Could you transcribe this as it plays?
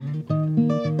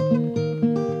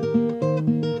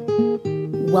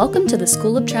Welcome to the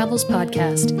School of Travel's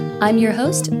podcast. I'm your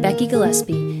host, Becky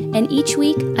Gillespie, and each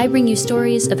week I bring you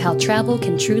stories of how travel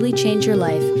can truly change your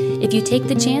life if you take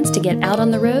the chance to get out on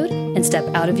the road and step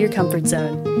out of your comfort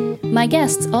zone. My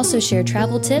guests also share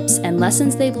travel tips and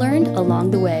lessons they've learned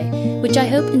along the way, which I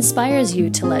hope inspires you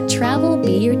to let travel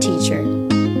be your teacher.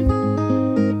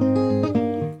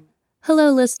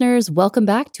 Hello, listeners. Welcome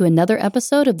back to another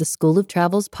episode of the School of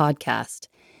Travel's podcast.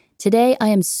 Today, I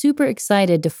am super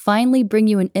excited to finally bring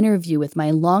you an interview with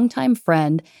my longtime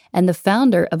friend and the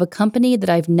founder of a company that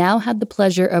I've now had the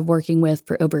pleasure of working with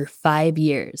for over 5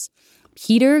 years,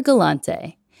 Peter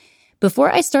Galante.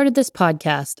 Before I started this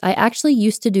podcast, I actually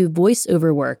used to do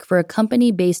voiceover work for a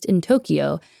company based in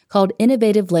Tokyo called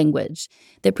Innovative Language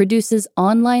that produces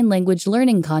online language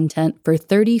learning content for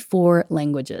 34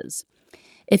 languages.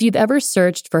 If you've ever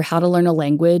searched for how to learn a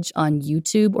language on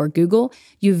YouTube or Google,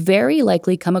 you've very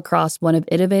likely come across one of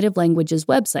Innovative Language's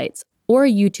websites or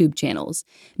YouTube channels,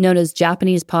 known as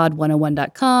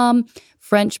JapanesePod101.com,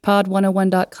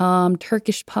 FrenchPod101.com,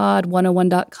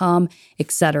 TurkishPod101.com,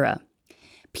 etc.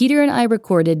 Peter and I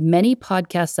recorded many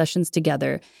podcast sessions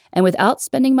together, and without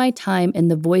spending my time in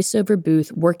the voiceover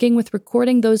booth working with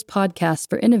recording those podcasts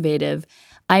for Innovative,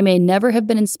 I may never have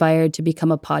been inspired to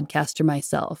become a podcaster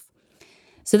myself.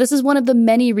 So this is one of the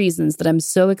many reasons that I'm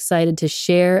so excited to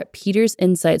share Peter's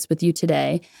insights with you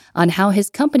today on how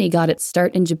his company got its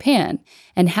start in Japan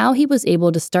and how he was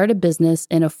able to start a business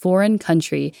in a foreign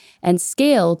country and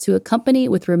scale to a company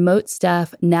with remote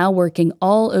staff now working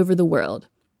all over the world,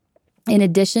 in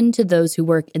addition to those who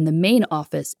work in the main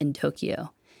office in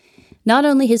Tokyo. Not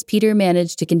only has Peter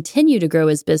managed to continue to grow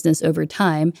his business over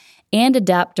time and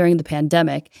adapt during the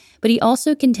pandemic, but he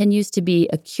also continues to be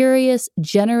a curious,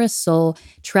 generous soul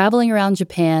traveling around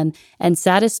Japan and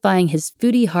satisfying his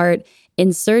foodie heart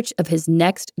in search of his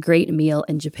next great meal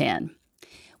in Japan.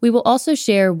 We will also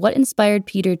share what inspired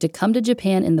Peter to come to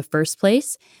Japan in the first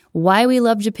place, why we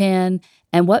love Japan,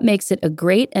 and what makes it a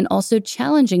great and also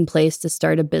challenging place to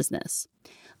start a business,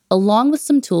 along with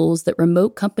some tools that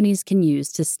remote companies can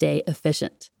use to stay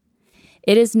efficient.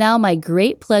 It is now my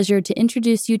great pleasure to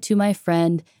introduce you to my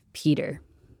friend, Peter.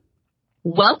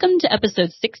 Welcome to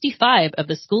episode 65 of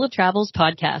the School of Travel's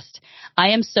podcast. I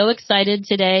am so excited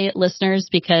today, listeners,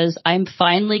 because I'm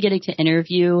finally getting to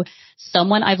interview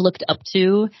someone I've looked up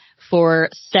to for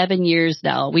 7 years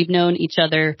now. We've known each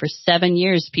other for 7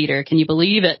 years, Peter. Can you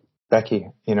believe it?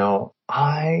 Becky,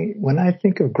 when I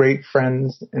think of great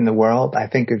friends in the world, I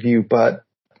think of you, but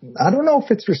I don't know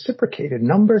if it's reciprocated.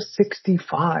 Number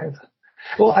 65.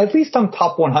 Well, at least I'm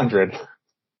top 100.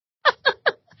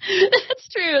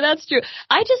 That's true.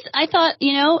 I thought,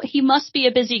 he must be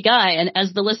a busy guy. And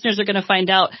as the listeners are going to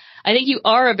find out, I think you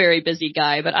are a very busy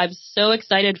guy, but I'm so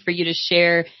excited for you to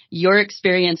share your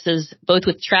experiences both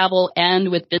with travel and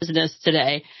with business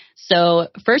today. So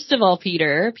first of all,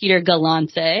 Peter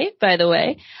Galante, by the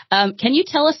way, can you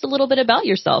tell us a little bit about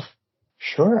yourself?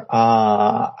 Sure.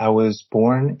 I was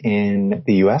born in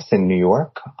the U.S. in New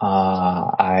York.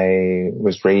 I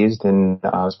was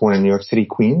born in New York City,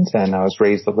 Queens, and I was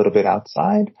raised a little bit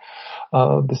outside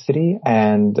of the city.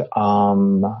 And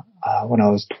when I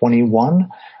was 21,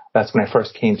 that's when I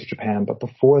first came to Japan. But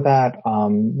before that,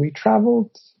 we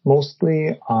traveled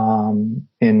mostly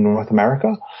in North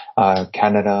America,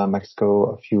 Canada,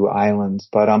 Mexico, a few islands.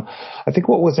 But I think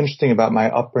what was interesting about my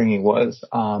upbringing was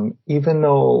even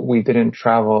though we didn't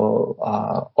travel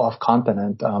off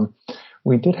continent,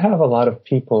 we did have a lot of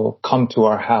people come to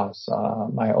our house.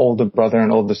 My older brother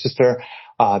and older sister,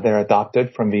 they're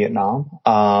adopted from Vietnam.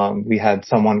 We had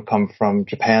someone come from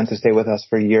Japan to stay with us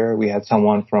for a year. We had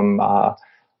someone from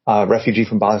refugee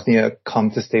from Bosnia come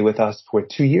to stay with us for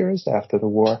 2 years after the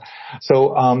war.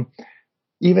 So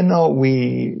even though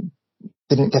we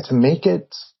didn't get to make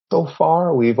it so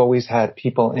far, we've always had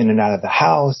people in and out of the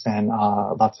house and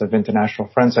lots of international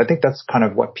friends. So I think that's kind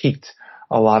of what piqued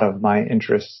a lot of my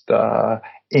interest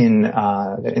in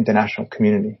the international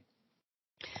community.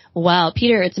 Wow,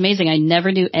 Peter, it's amazing. I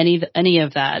never knew any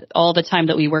of that all the time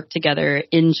that we worked together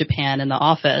in Japan in the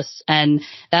office. And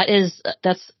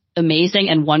that's amazing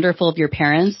and wonderful of your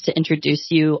parents to introduce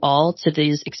you all to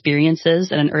these experiences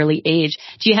at an early age.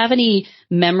 Do you have any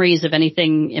memories of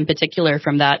anything in particular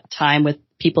from that time with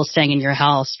people staying in your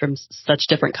house from such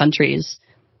different countries?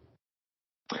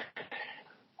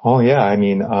 Oh, yeah. I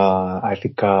mean, I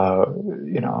think,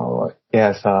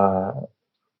 yes,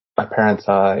 my parents,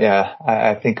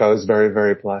 I think I was very,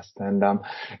 very blessed. And,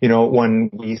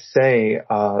 when we say,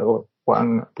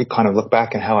 when we kind of look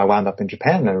back at how I wound up in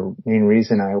Japan, the main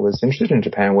reason I was interested in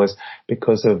Japan was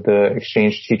because of the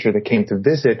exchange teacher that came to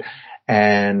visit.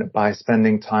 And by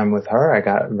spending time with her, I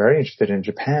got very interested in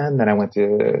Japan. Then I went to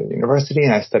university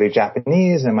and I studied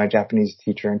Japanese, and my Japanese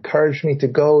teacher encouraged me to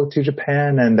go to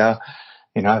Japan. And,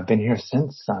 I've been here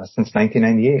since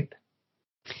 1998.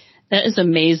 That is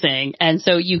amazing. And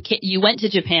so you went to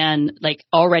Japan, like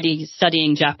already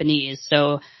studying Japanese.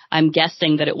 So I'm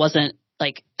guessing that it wasn't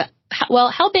like,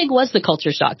 how big was the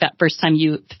culture shock that first time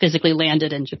you physically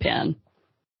landed in Japan?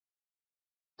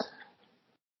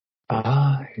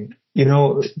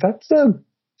 That's a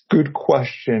good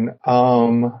question.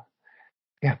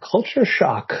 Culture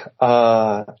shock.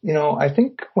 I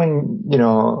think when,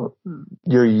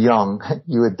 you're young,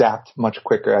 you adapt much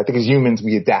quicker. I think as humans,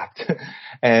 we adapt.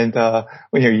 And,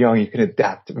 when you're young, you can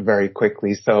adapt very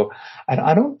quickly. So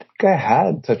I don't think I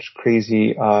had such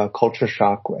crazy, culture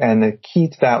shock. And the key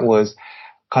to that was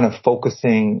kind of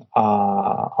focusing,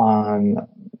 on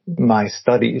my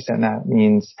studies. And that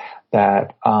means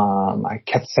that, I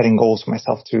kept setting goals for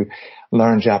myself to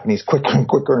learn Japanese quicker and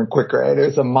quicker and quicker. And it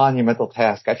was a monumental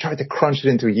task. I tried to crunch it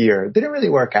into a year. It didn't really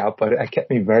work out, but it kept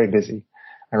me very busy.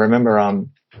 I remember,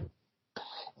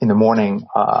 in the morning,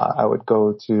 I would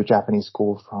go to Japanese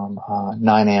school from,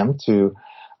 9 a.m. to,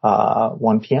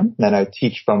 1 p.m. Then I'd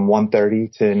teach from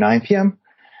 1:30 to 9 p.m.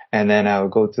 And then I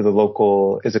would go to the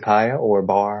local izakaya or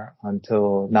bar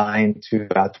until 9 to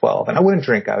about 12. And I wouldn't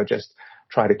drink. I would just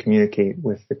try to communicate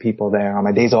with the people there. On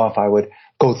my days off, I would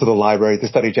go to the library to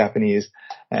study Japanese.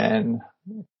 And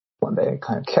one day I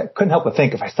kind of couldn't help but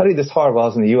think, if I studied this hard while I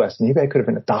was in the U.S., maybe I could have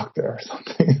been a doctor or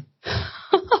something.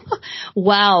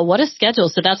 Wow, what a schedule.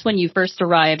 So that's when you first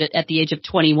arrived at the age of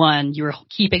 21. You were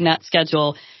keeping that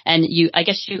schedule, and I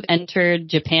guess you entered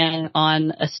Japan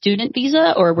on a student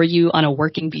visa, or were you on a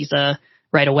working visa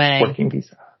right away? Working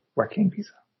visa.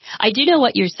 I do know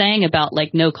what you're saying about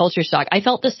like no culture shock. I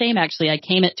felt the same actually. I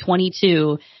came at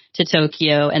 22 to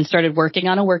Tokyo and started working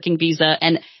on a working visa,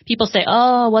 and people say,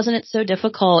 oh, wasn't it so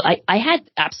difficult? I had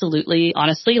absolutely,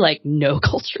 honestly, like no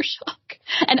culture shock.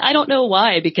 And I don't know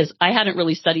why, because I hadn't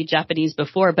really studied Japanese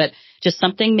before, but just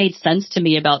something made sense to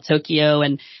me about Tokyo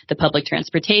and the public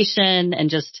transportation and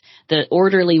just the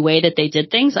orderly way that they did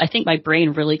things. I think my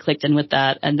brain really clicked in with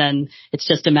that. And then it's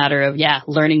just a matter of,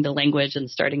 learning the language and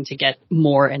starting to get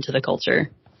more into the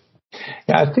culture.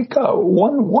 Yeah, I think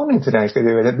one incident actually,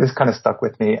 this kind of stuck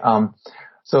with me.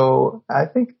 So I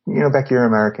think, Becky, you're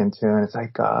American too. And it's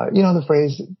like, the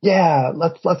phrase,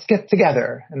 let's get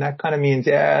together. And that kind of means,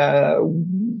 I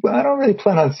don't really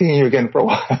plan on seeing you again for a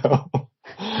while.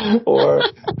 Or,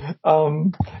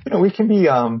 we can be,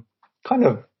 kind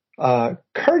of,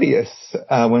 courteous,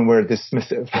 when we're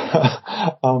dismissive.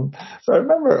 So I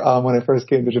remember, when I first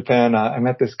came to Japan, I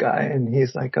met this guy and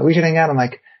he's like, we should hang out. I'm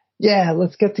like,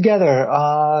 let's get together.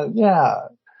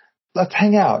 Let's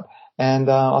hang out. And,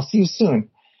 I'll see you soon.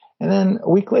 And then a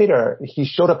week later, he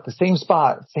showed up at the same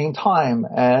spot, same time.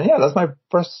 And that was my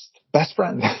first best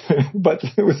friend. But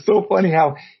it was so funny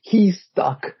how he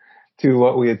stuck to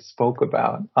what we had spoke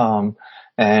about.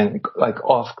 And like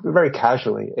off very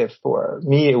casually. If for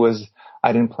me, it was,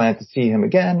 I didn't plan to see him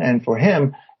again. And for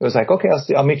him, it was like, okay,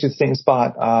 I'll meet you at the same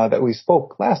spot, that we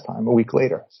spoke last time a week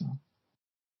later. So.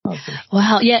 Okay.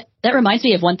 Wow. Yeah. That reminds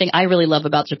me of one thing I really love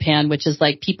about Japan, which is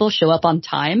like people show up on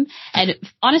time. And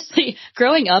honestly,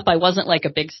 growing up, I wasn't like a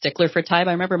big stickler for time.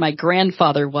 I remember my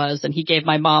grandfather was, and he gave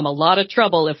my mom a lot of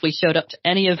trouble if we showed up to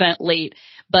any event late.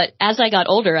 But as I got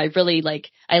older, I really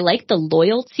I liked the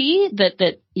loyalty that,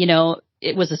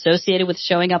 it was associated with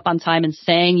showing up on time and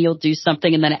saying you'll do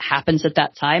something and then it happens at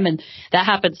that time. And that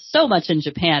happens so much in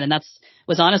Japan. And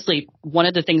was honestly one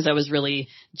of the things I was really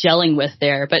gelling with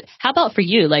there. But how about for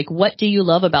you? Like, what do you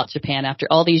love about Japan after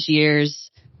all these years?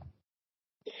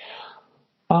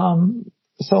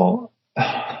 So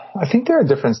I think there are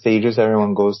different stages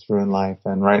everyone goes through in life.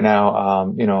 And right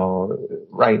now,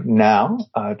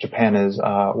 Japan is,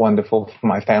 wonderful for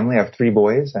my family. I have 3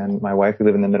 boys and my wife. We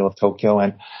live in the middle of Tokyo,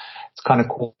 and it's kind of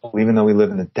cool. Even though we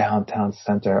live in the downtown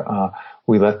center,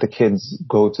 we let the kids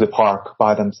go to the park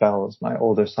by themselves. My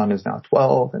older son is now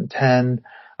 12 and 10.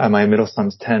 My middle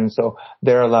son's 10. So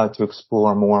they're allowed to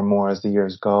explore more and more as the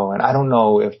years go. And I don't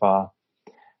know if, I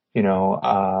don't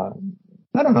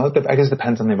know. I guess it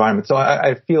depends on the environment. So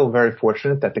I feel very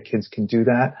fortunate that the kids can do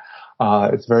that.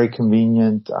 It's very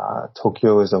convenient.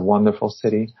 Tokyo is a wonderful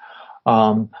city.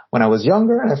 When I was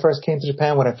younger and I first came to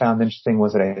Japan, what I found interesting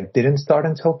was that I didn't start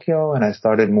in Tokyo and I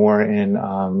started more in,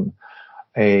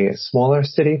 a smaller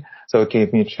city. So it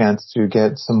gave me a chance to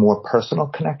get some more personal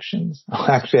connections.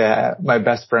 Actually, my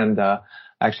best friend,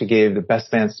 actually gave the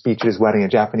best man speech at his wedding, a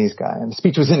Japanese guy, and the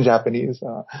speech was in Japanese.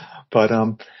 But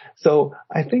So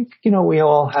I think, we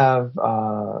all have,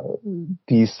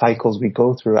 these cycles we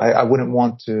go through. I wouldn't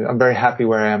want to, I'm very happy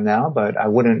where I am now, but I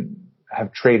wouldn't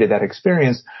have traded that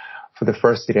experience for the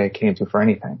first city I came to for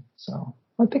anything. So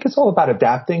I think it's all about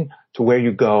adapting to where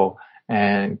you go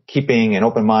and keeping an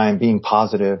open mind, being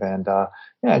positive, and,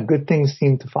 good things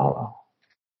seem to follow.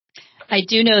 I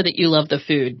do know that you love the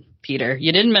food, Peter.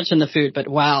 You didn't mention the food, but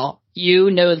wow, you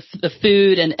know the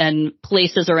food and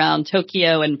places around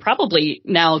Tokyo and probably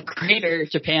now greater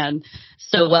Japan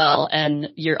so well. And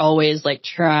you're always like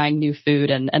trying new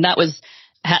food. And that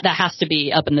has to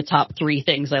be up in the top 3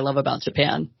 things I love about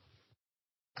Japan.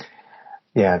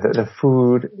 Yeah, the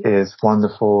food is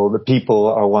wonderful. The people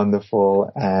are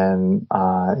wonderful, and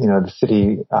the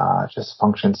city just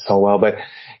functions so well. But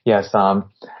yes,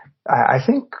 I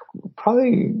think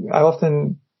probably I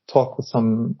often talk with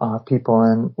some people,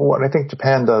 and what I think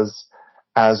Japan does,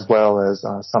 as well as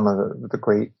some of the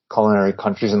great culinary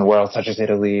countries in the world, such as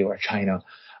Italy or China,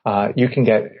 you can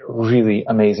get really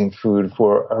amazing food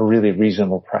for a really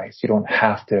reasonable price. You don't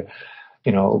have to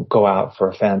go out for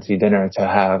a fancy dinner to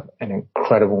have an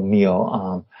incredible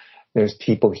meal. There's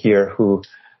people here who,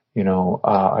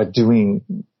 are doing,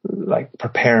 like,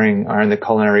 preparing, are in the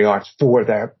culinary arts for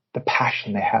the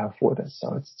passion they have for this.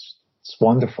 So it's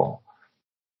wonderful.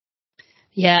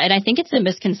 Yeah. And I think it's a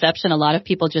misconception. A lot of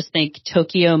people just think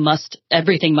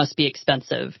everything must be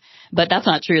expensive, but that's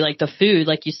not true. Like the food,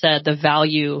 like you said, the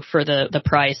value for the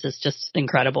price is just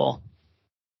incredible.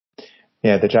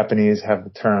 Yeah, the Japanese have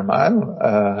the term.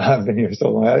 I've been here so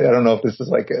long. I don't know if this is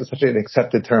like such an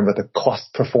accepted term, but the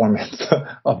cost performance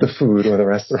of the food or the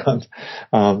restaurant.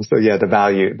 So yeah, the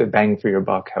value, the bang for your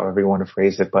buck, however you want to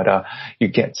phrase it. But you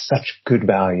get such good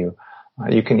value.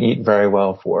 You can eat very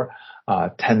well for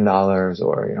 $10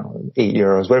 or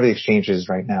 €8, whatever the exchange is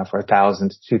right now, for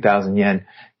 1,000 to 2,000 yen.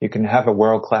 You can have a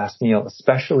world-class meal,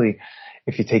 especially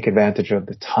if you take advantage of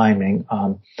the timing.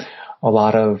 A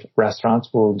lot of restaurants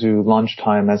will do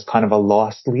lunchtime as kind of a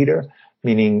loss leader,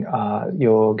 meaning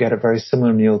you'll get a very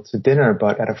similar meal to dinner,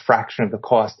 but at a fraction of the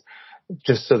cost,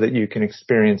 just so that you can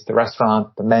experience the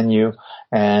restaurant, the menu.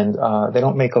 And they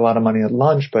don't make a lot of money at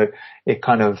lunch, but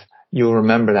you'll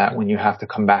remember that when you have to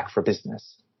come back for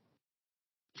business.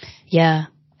 Yeah,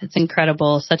 it's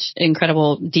incredible. Such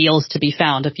incredible deals to be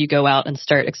found if you go out and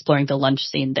start exploring the lunch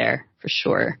scene there, for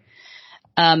sure.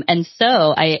 And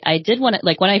so I did want to,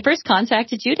 like, when I first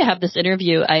contacted you to have this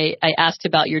interview, I asked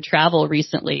about your travel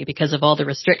recently because of all the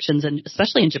restrictions, and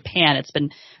especially in Japan, it's been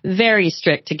very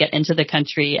strict to get into the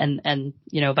country and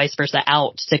vice versa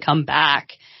out to come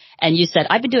back. And you said,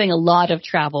 I've been doing a lot of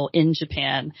travel in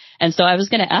Japan. And so I was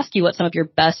going to ask you what some of your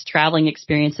best traveling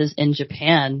experiences in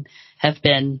Japan have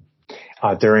been.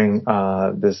 During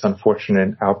this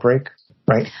unfortunate outbreak.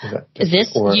 Right?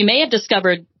 You may have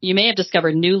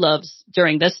discovered new loves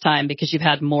during this time because you've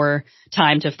had more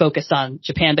time to focus on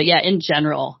Japan. But yeah, in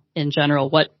general,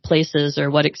 what places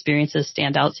or what experiences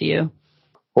stand out to you?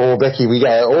 Oh, Becky,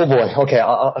 oh boy. Okay,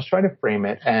 I'll try to frame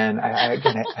it. And I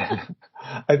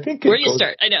think where do you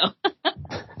start? I know.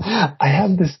 I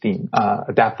have this theme,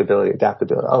 adaptability.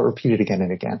 I'll repeat it again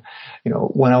and again.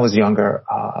 When I was younger,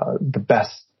 the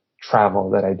best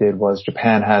travel that I did was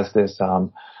Japan has this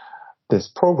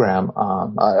program.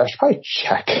 I should probably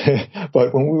check,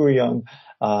 but when we were young,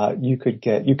 you could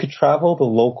travel the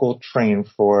local train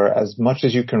for as much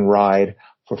as you can ride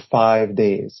for 5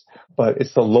 days, but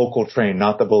it's the local train,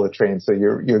 not the bullet train. So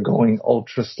you're going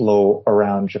ultra slow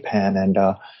around Japan. And,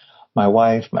 my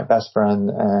wife, my best friend,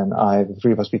 and I, the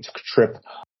 3 of us, we took a trip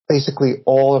basically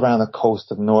all around the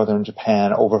coast of northern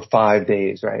Japan over 5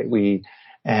 days, right?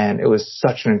 And it was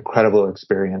such an incredible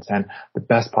experience. And the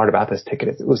best part about this ticket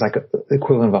is it was like the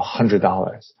equivalent of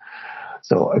 $100.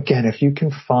 So again, if you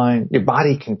can find, your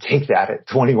body can take that at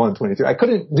 21, 22. I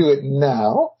couldn't do it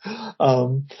now.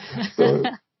 So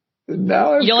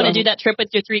now you don't want to do that trip with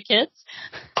your 3 kids?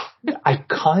 I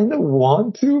kind of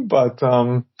want to, but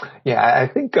I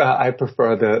think I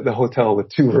prefer the hotel with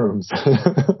 2 rooms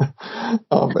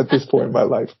at this point in my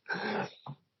life.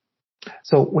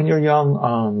 So when you're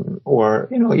young, or,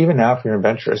 even now if you're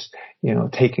adventurous,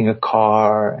 taking a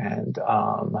car and,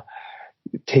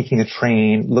 taking a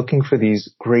train, looking for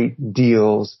these great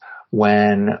deals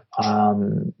when,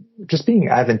 just being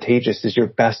advantageous is your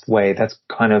best way. That's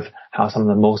kind of how some of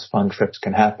the most fun trips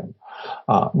can happen.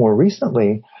 More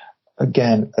recently,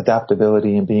 again,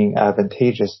 adaptability and being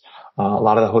advantageous. A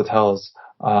lot of the hotels,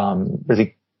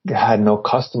 really had no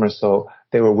customers, so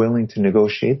they were willing to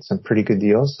negotiate some pretty good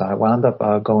deals. So I wound up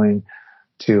going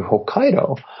to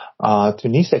Hokkaido, to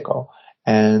Niseko,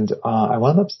 and I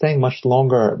wound up staying much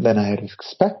longer than I had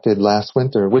expected last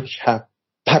winter, which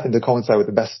happened to coincide with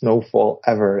the best snowfall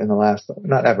ever in the last,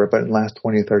 not ever, but in the last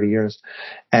 20 or 30 years.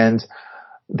 And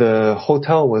the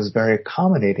hotel was very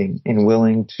accommodating in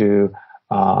willing to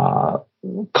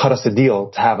cut us a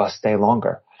deal to have us stay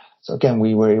longer. So again,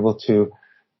 we were able to,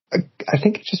 I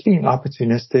think just being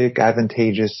opportunistic,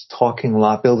 advantageous, talking a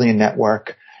lot, building a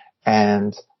network,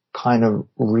 and kind of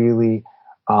really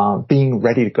being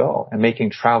ready to go and making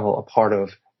travel a part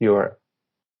of your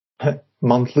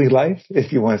monthly life,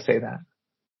 if you want to say that.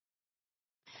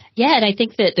 Yeah, and I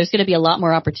think that there's going to be a lot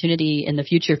more opportunity in the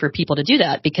future for people to do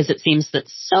that, because it seems that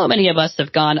so many of us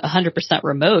have gone 100%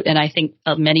 remote, and I think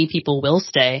many people will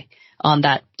stay on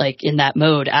that, like in that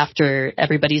mode after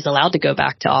everybody's allowed to go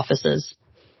back to offices.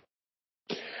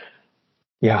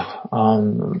 Yeah,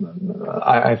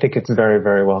 I think it's very,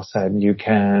 very well said. You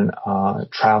can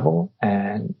travel,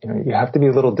 and you have to be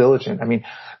a little diligent. I mean,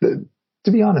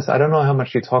 to be honest, I don't know how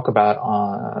much you talk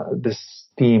about this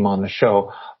theme on the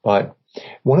show, but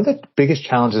one of the biggest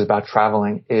challenges about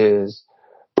traveling is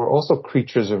we're also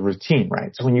creatures of routine,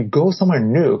 right? So when you go somewhere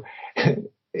new,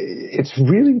 it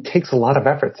really takes a lot of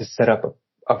effort to set up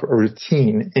a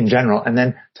routine in general, and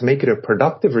then to make it a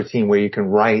productive routine where you can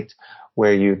write,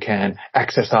 where you can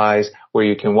exercise, where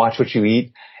you can watch what you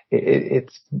eat.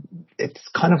 It's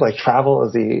kind of like travel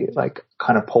is the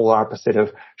kind of polar opposite of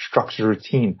structured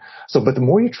routine. So, but the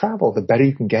more you travel, the better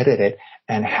you can get at it.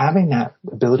 And having that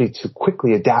ability to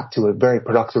quickly adapt to a very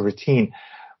productive routine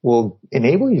will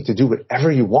enable you to do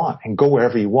whatever you want and go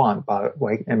wherever you want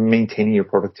and maintaining your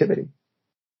productivity.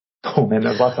 Oh man,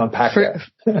 there's lots to unpack there.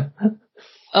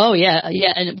 Oh yeah.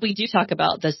 Yeah. And we do talk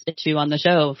about this issue on the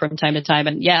show from time to time.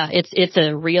 And yeah, it's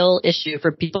a real issue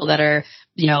for people that are,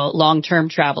 long-term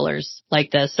travelers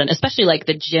like this. And especially like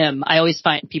the gym. I always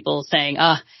find people saying,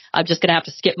 I'm just going to have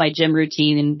to skip my gym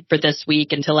routine for this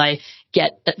week until I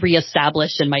get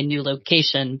reestablished in my new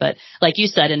location. But like you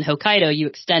said, in Hokkaido, you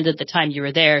extended the time you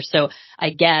were there. So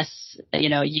I guess,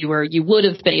 you would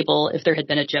have been able, if there had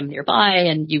been a gym nearby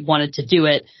and you wanted to do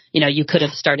it, you could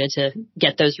have started to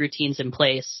get those routines in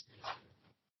place.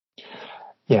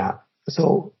 Yeah.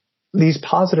 So these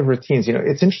positive routines,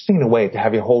 it's interesting in a way to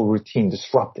have your whole routine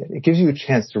disrupted. It gives you a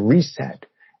chance to reset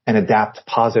and adapt to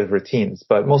positive routines.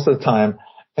 But most of the time,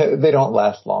 they don't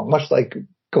last long. Much like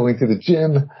going to the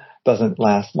gym doesn't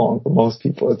last long for most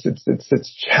people. It's a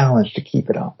challenge to keep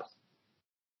it up.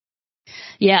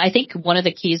 Yeah, I think one of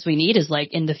the keys we need is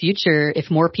like in the future, if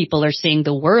more people are seeing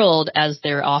the world as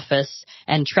their office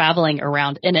and traveling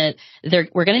around in it,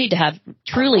 we're going to need to have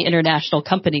truly international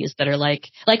companies that are like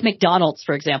McDonald's,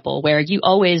 for example, where you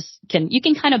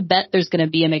can kind of bet there's going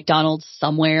to be a McDonald's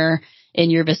somewhere in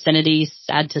your vicinity,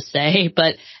 sad to say,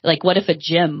 but like what if a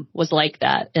gym was like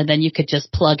that and then you could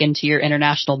just plug into your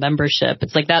international membership?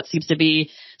 It's like that seems to be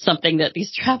something that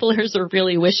these travelers are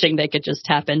really wishing they could just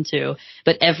tap into.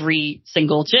 But every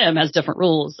single gym has different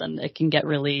rules and it can get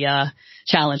really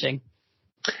challenging.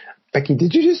 Becky,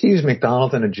 did you just use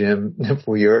McDonald's and a gym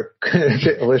for your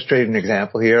to illustrate an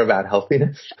example here about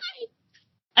healthiness?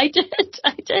 I did.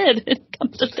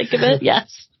 Come to think of it,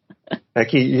 yes.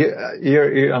 Becky,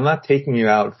 I'm not taking you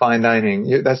out fine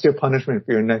dining. That's your punishment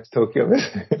for your next Tokyo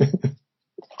visit.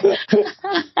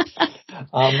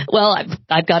 Well,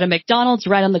 I've got a McDonald's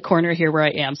right on the corner here where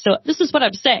I am. So this is what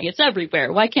I'm saying. It's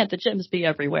everywhere. Why can't the gyms be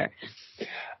everywhere?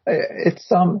 It's,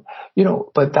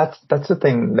 but that's the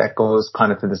thing that goes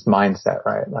kind of to this mindset,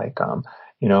 right? Like,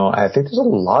 I think there's a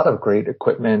lot of great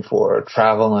equipment for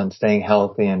travel and staying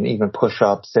healthy and even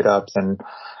push-ups, sit-ups,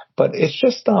 but it's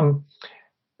just,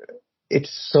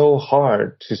 it's so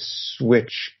hard to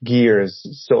switch gears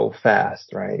so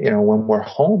fast, right? When we're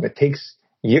home, it takes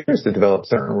years to develop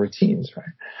certain routines,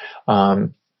 right?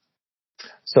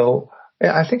 So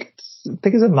I think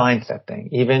it's a mindset thing.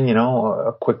 Even,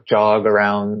 a quick jog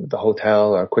around the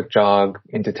hotel or a quick jog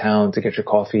into town to get your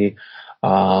coffee,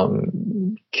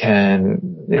 can,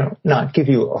 not give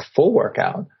you a full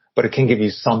workout, but it can give you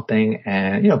something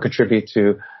and, contribute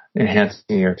to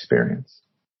enhancing your experience.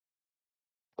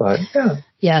 But yeah.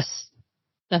 Yes,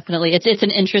 definitely. It's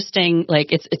an interesting,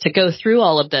 it's to go through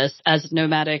all of this as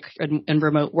nomadic and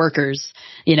remote workers,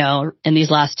 in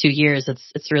these last 2 years,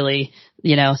 it's really,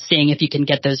 seeing if you can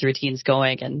get those routines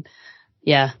going. And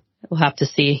yeah, we'll have to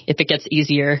see if it gets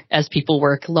easier as people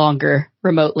work longer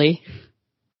remotely.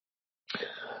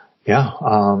 Yeah.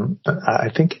 I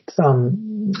think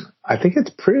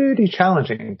it's pretty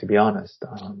challenging, to be honest.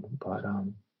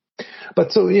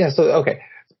 But so, yeah, so, okay.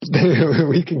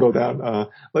 We can go down.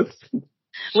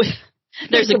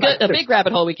 There's a big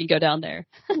rabbit hole we can go down there.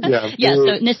 Yeah.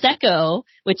 So Niseko,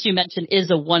 which you mentioned,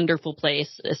 is a wonderful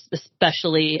place,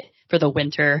 especially for the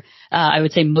winter. I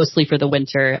would say mostly for the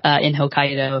winter in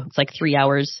Hokkaido. It's like 3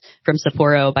 hours from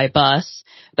Sapporo by bus.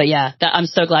 But yeah, I'm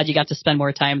so glad you got to spend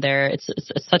more time there. It's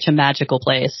such a magical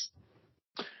place.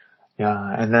 Yeah.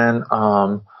 And then,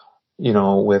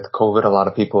 with COVID, a lot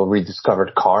of people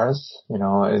rediscovered cars,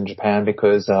 in Japan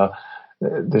because,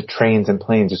 the trains and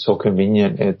planes are so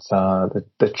convenient. It's,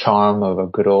 the charm of a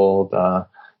good old,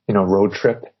 road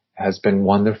trip has been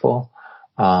wonderful.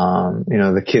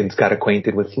 The kids got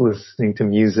acquainted with listening to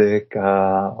music,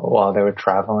 while they were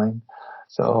traveling.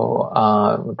 So,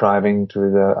 driving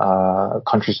through the,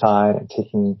 countryside and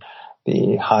taking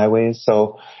the highways.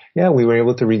 So, yeah, we were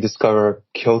able to rediscover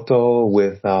Kyoto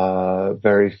with,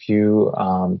 very few,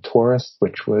 tourists,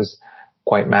 which was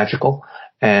quite magical.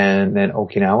 And then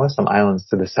Okinawa, some islands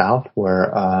to the south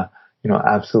were,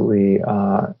 absolutely,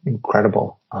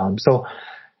 incredible. So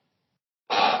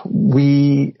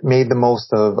we made the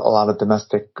most of a lot of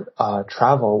domestic,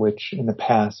 travel, which in the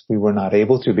past we were not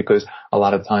able to because a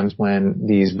lot of times when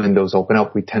these windows open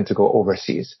up, we tend to go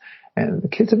overseas. And the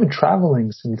kids have been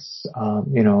traveling since,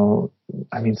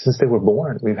 since they were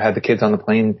born. We've had the kids on the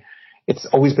plane. It's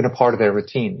always been a part of their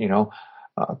routine,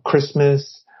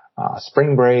 Christmas,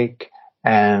 spring break,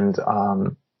 and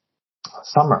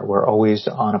summer. We're always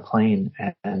on a plane.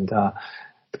 And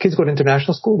the kids go to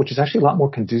international school, which is actually a lot more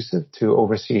conducive to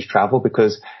overseas travel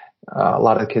because a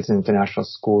lot of the kids in international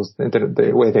schools,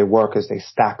 the way they work is they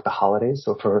stack the holidays.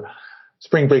 So for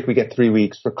spring break, we get 3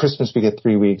 weeks. For Christmas, we get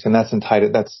 3 weeks. And that's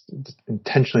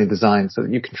intentionally designed so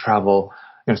that you can travel,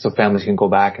 so families can go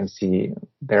back and see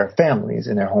their families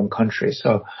in their home country.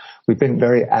 So we've been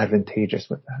very advantageous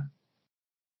with that.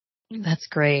 That's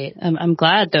great. I'm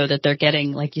glad though that they're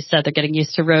getting, like you said, they're getting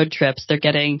used to road trips.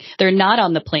 They're not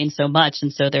on the plane so much.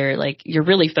 And so they're like, you're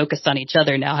really focused on each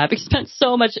other now, having spent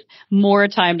so much more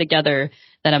time together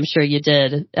than I'm sure you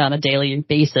did on a daily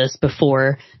basis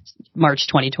before March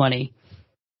 2020.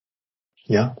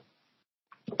 Yeah.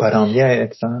 But,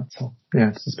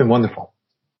 it's been wonderful.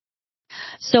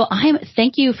 So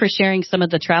thank you for sharing some of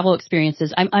the travel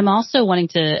experiences. I'm also wanting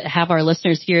to have our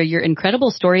listeners hear your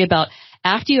incredible story about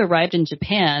after you arrived in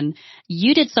Japan,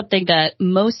 you did something that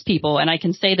most people, and I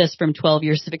can say this from 12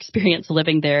 years of experience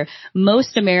living there,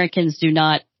 most Americans do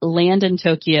not land in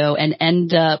Tokyo and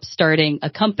end up starting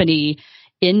a company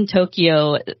in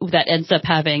Tokyo that ends up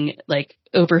having like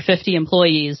over 50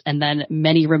 employees and then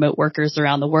many remote workers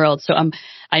around the world. So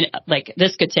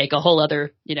this could take a whole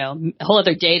other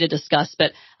day to discuss,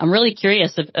 but I'm really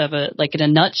curious in a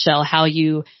nutshell, how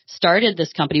you started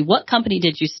this company. What company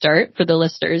did you start for the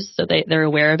listeners so they're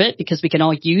aware of it, because we can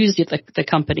all use the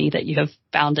company that you have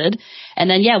founded.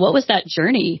 And then, what was that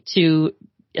journey to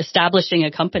establishing a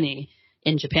company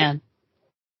in Japan?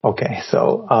 Okay.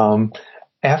 So,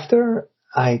 after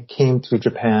I came to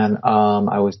Japan,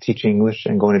 I was teaching English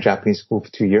and going to Japanese school for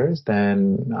 2 years.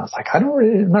 Then I was like, I'm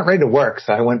not ready to work.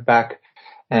 So I went back,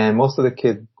 and most of the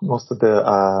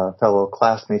fellow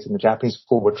classmates in the Japanese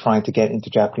school were trying to get into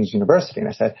Japanese university. And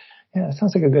I said, yeah, that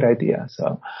sounds like a good idea.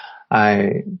 So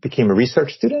I became a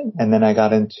research student, and then I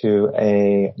got into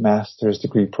a master's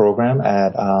degree program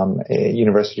at a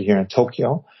university here in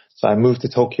Tokyo. So I moved to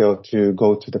Tokyo to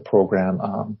go to the program.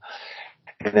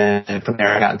 And then from there,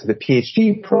 I got into the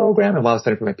PhD program. And while I was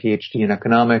studying for my PhD in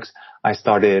economics, I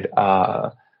started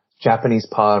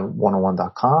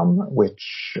JapanesePod101.com,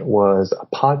 which was a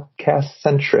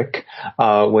podcast-centric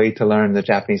way to learn the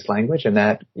Japanese language. And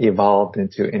that evolved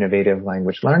into Innovative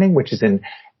Language Learning, which is an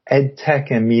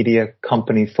edtech and media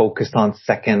company focused on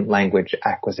second language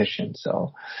acquisition.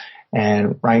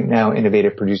 And right now,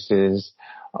 Innovative produces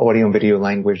audio and video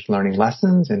language learning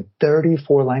lessons in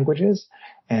 34 languages.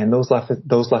 And those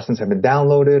lessons have been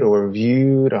downloaded or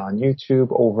viewed on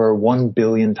YouTube over 1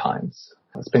 billion times.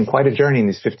 It's been quite a journey in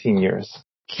these 15 years.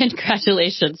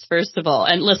 Congratulations, first of all.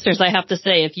 And listeners, I have to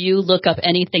say, if you look up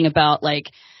anything about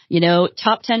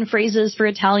top 10 phrases for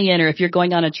Italian, or if you're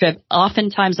going on a trip,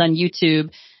 oftentimes on YouTube,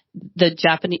 the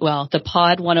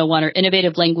Pod 101 or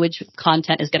innovative language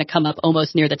content is going to come up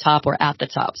almost near the top or at the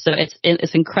top. So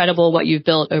it's incredible what you've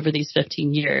built over these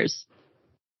 15 years.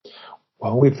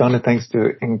 Well, we've done it thanks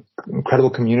to incredible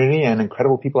community and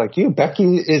incredible people like you.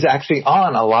 Becky is actually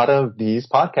on a lot of these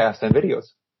podcasts and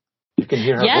videos. You can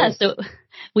hear her voice. So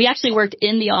we actually worked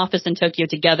in the office in Tokyo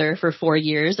together for 4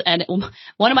 years. And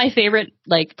one of my favorite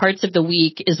parts of the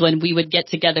week is when we would get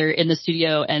together in the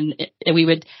studio and we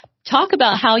would talk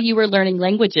about how you were learning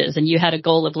languages, and you had a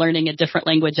goal of learning a different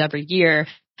language every year.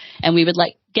 And we would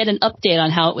get an update on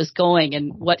how it was going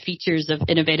and what features of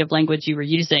innovative language you were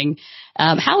using.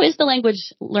 How is the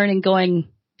language learning going,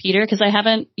 Peter? Because I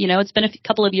haven't, it's been a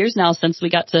couple of years now since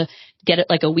we got to get it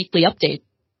a weekly update.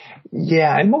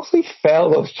 Yeah, I mostly fail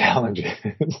those challenges.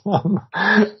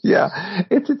 Yeah,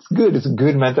 it's good. It's a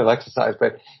good mental exercise,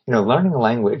 but learning a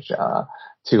language,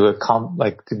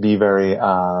 to be very,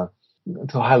 to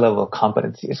a high level of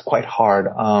competency is quite hard.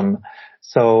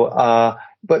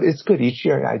 But it's good. Each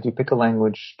year I do pick a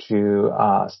language to,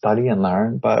 study and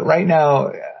learn. But right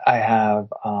now I have,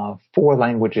 4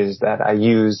 languages that I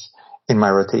use in my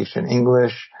rotation.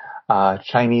 English,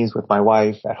 Chinese with my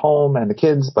wife at home and the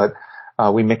kids, but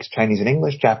we mix Chinese and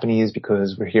English, Japanese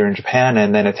because we're here in Japan,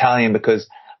 and then Italian because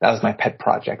that was my pet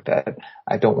project that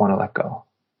I don't want to let go.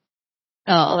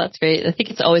 Oh, that's great. I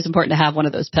think it's always important to have one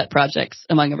of those pet projects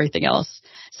among everything else.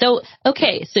 So,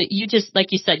 okay. So you just,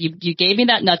 like you said, you gave me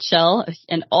that nutshell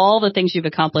and all the things you've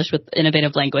accomplished with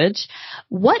innovative language.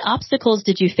 What obstacles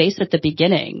did you face at the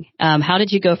beginning? How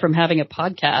did you go from having a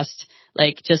podcast,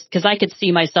 like just because I could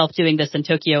see myself doing this in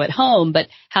Tokyo at home, but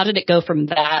how did it go from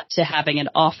that to having an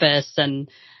office, and,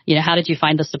 how did you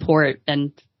find the support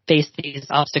and face these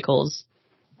obstacles?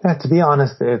 Yeah, to be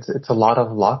honest, it's a lot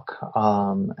of luck.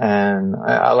 And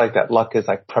I like that luck is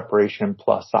like preparation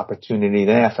plus opportunity.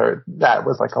 Then after that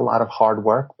was like a lot of hard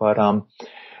work. But,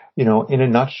 in a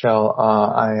nutshell,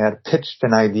 I had pitched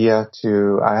an idea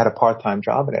I had a part-time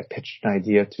job, and I pitched an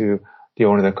idea to the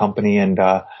owner of the company, and,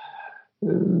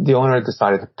 the owner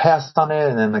decided to pass on it.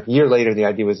 And then like a year later, the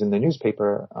idea was in the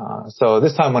newspaper. So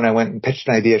this time when I went and pitched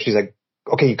an idea, she's like,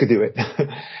 okay, you could do it.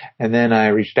 And then I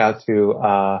reached out to,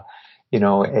 a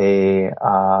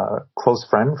close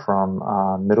friend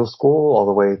from middle school all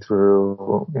the way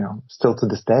through, still to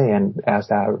this day, and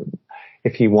asked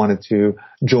if he wanted to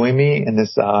join me in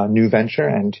this new venture,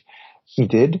 and he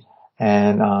did.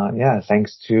 And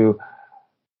thanks to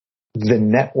the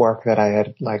network that I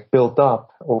had like built up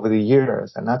over the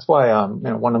years, and that's why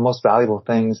one of the most valuable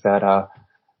things that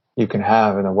you can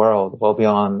have in the world, well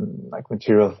beyond like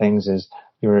material things, is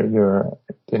your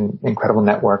incredible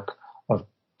network of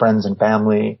friends and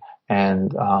family,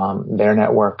 and their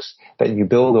networks that you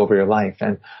build over your life.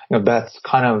 And that's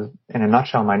kind of, in a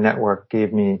nutshell, my network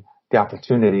gave me the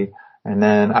opportunity. And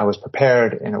then I was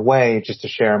prepared in a way just to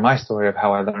share my story of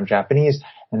how I learned Japanese.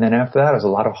 And then after that, it was a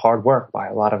lot of hard work by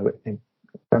a lot of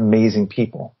amazing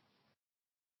people.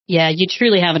 Yeah, you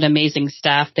truly have an amazing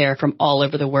staff there from all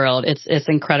over the world. It's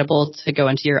incredible to go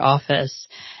into your office.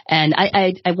 And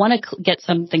I want to get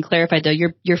something clarified though.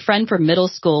 Your friend from middle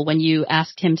school, when you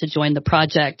asked him to join the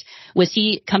project, was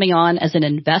he coming on as an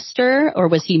investor, or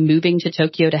was he moving to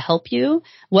Tokyo to help you?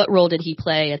 What role did he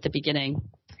play at the beginning?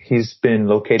 He's been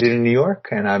located in New York,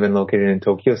 and I've been located in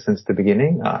Tokyo since the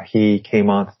beginning. He came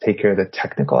on to take care of the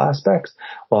technical aspects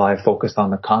while I focused on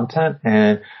the content,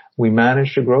 and we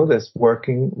managed to grow this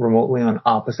working remotely on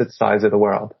opposite sides of the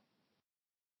world.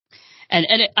 And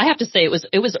I have to say,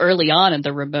 it was early on in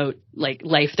the remote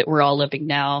life that we're all living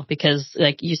now, because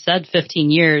like you said,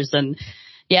 15 years, and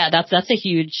yeah, that's a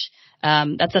huge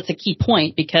that's a key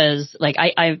point, because like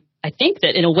I think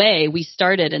that in a way we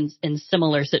started in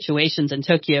similar situations in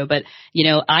Tokyo, but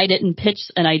I didn't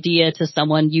pitch an idea to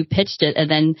someone, you pitched it,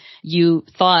 and then you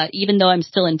thought, even though I'm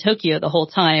still in Tokyo the whole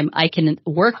time, I can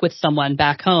work with someone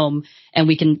back home and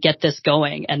we can get this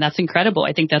going. And that's incredible.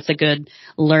 I think that's a good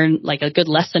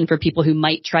lesson for people who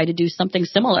might try to do something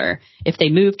similar if they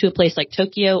move to a place like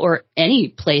Tokyo or any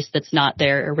place that's not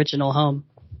their original home.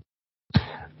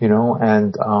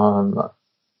 And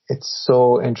it's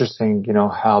so interesting,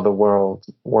 how the world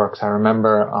works. I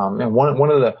remember, and one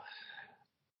of the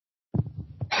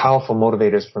powerful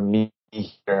motivators for me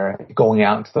here going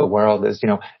out into the world is,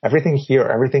 everything here,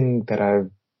 everything that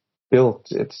I've built,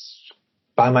 it's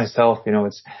by myself.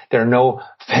 There are no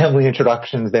family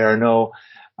introductions. There are no,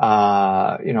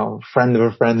 friend of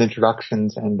a friend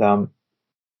introductions. And,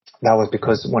 that was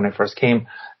because when I first came,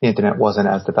 the internet wasn't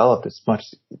as developed. It's much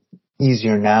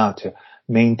easier now to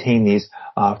maintain these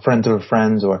friends of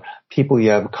friends, or people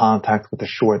you have contact with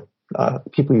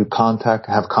people you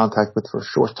have contact with for a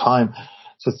short time.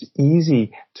 So it's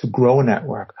easy to grow a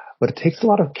network, but it takes a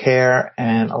lot of care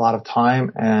and a lot of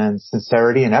time and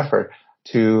sincerity and effort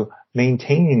to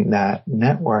maintain that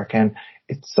network. And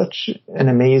it's such an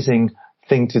amazing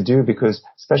thing to do, because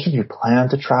especially if you plan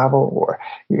to travel, or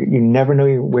you never know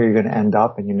where you're going to end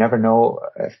up, and you never know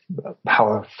how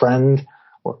a friend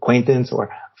or acquaintance or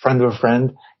friend of a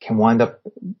friend can wind up,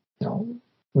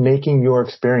 making your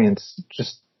experience,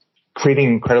 just creating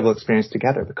an incredible experience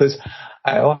together. Because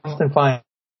I often find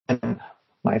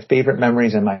my favorite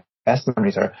memories and my best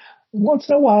memories are, once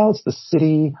in a while it's the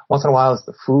city, once in a while it's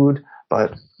the food,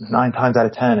 but 9 times out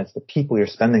of 10 it's the people you're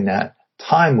spending that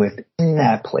time with in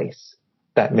that place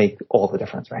that make all the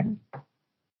difference, right?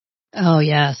 Oh,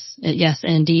 yes. Yes,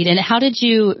 indeed. And how did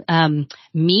you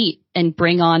meet and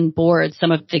bring on board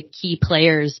some of the key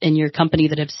players in your company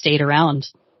that have stayed around?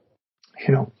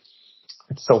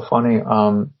 It's so funny.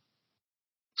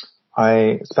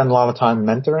 I spend a lot of time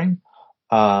mentoring.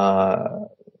 Not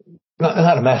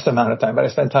a massive amount of time, but I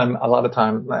spend a lot of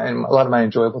time, and a lot of my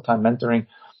enjoyable time mentoring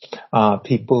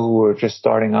people who are just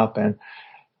starting up. And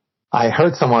I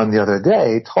heard someone the other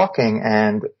day talking,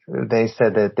 and they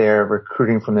said that they're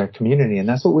recruiting from their community. And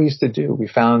that's what we used to do. We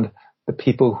found the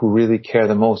people who really care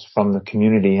the most from the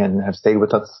community and have stayed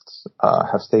with us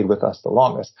the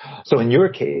longest. So in your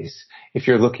case, if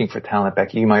you're looking for talent,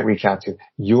 Becky, you might reach out to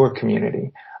your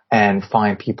community and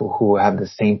find people who have the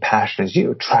same passion as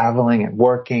you, traveling and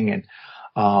working and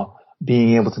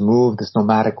being able to move this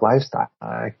nomadic lifestyle.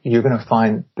 You're going to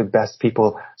find the best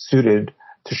people suited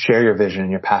to share your vision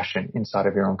and your passion inside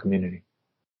of your own community.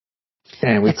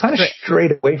 And we've kind of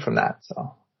strayed away from that.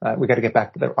 So we got to get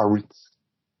back to our roots.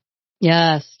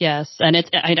 Yes, yes. And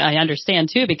I understand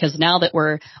too, because now that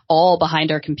we're all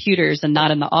behind our computers and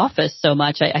not in the office so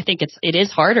much, I think it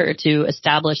is harder to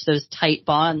establish those tight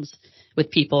bonds with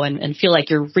people and feel like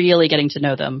you're really getting to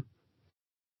know them.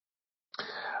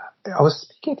 I was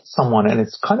speaking to someone, and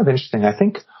it's kind of interesting. I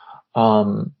think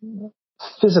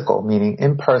physical, meaning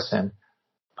in person,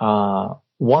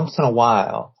 once in a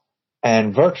while,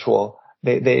 and virtual,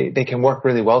 they can work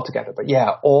really well together. But yeah,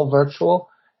 all virtual,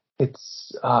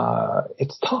 it's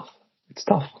tough. It's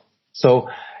tough. So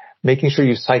making sure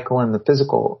you cycle in the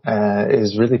physical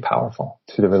is really powerful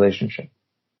to the relationship.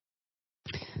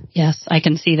 Yes, I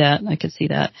can see that.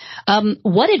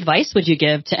 What advice would you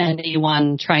give to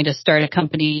anyone trying to start a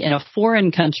company in a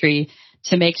foreign country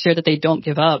to make sure that they don't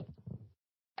give up?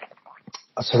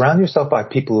 Surround yourself by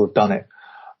people who have done it.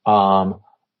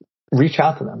 Reach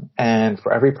out to them. And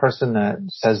for every person that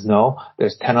says no,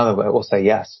 there's 10 other that will say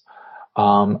yes.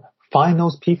 Find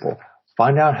those people.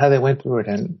 Find out how they went through it.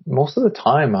 And most of the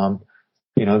time,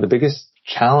 the biggest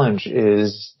challenge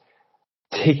is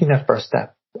taking that first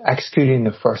step, executing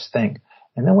the first thing.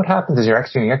 And then what happens is you're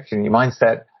executing your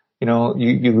mindset,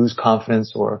 you lose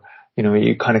confidence, or,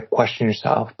 you kind of question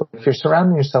yourself. But if you're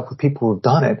surrounding yourself with people who've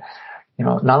done it,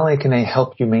 not only can they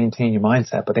help you maintain your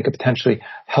mindset, but they could potentially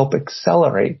help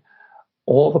accelerate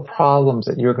all the problems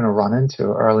that you're going to run into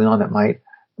early on that might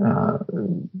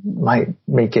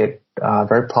make it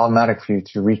very problematic for you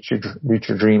to reach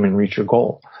your dream and reach your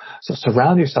goal. So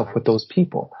surround yourself with those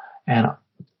people, and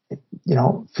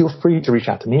feel free to reach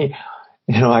out to me.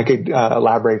 I could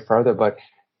elaborate further, but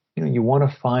you want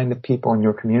to find the people in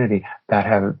your community that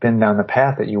have been down the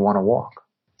path that you want to walk.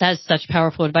 That's such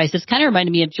powerful advice. It's kind of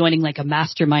reminded me of joining like a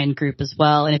mastermind group as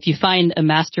well. And if you find a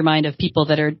mastermind of people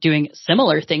that are doing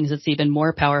similar things, it's even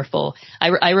more powerful.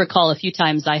 I recall a few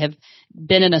times I have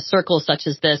been in a circle such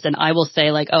as this, and I will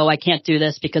say like, oh, I can't do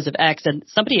this because of X. And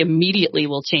somebody immediately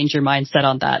will change your mindset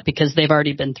on that because they've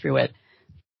already been through it.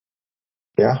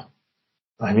 Yeah.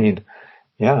 I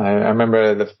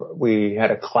remember we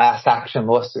had a class action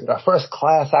lawsuit, our first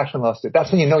class action lawsuit.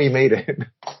 That's when you know you made it.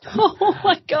 Oh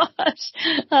my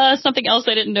gosh. Something else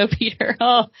I didn't know, Peter.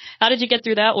 Oh, how did you get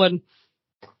through that one?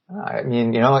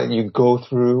 You go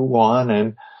through one,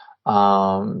 and,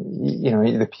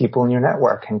 the people in your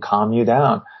network can calm you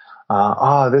down.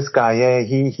 This guy, yeah,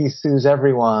 he sues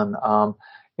everyone.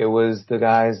 It was the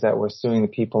guys that were suing the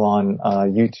people on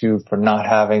YouTube for not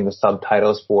having the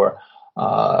subtitles for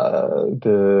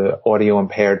the audio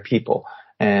impaired people.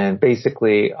 And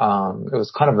basically, it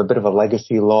was kind of a bit of a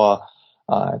legacy law,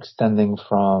 extending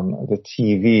from the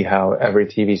TV, how every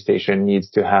TV station needs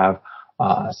to have,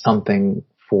 something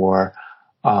for,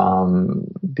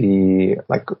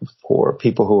 for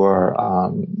people who are,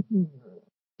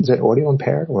 is it audio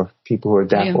impaired, or people who are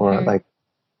deaf, or like,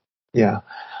 yeah.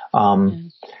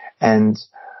 And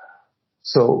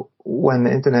so when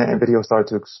the internet and video started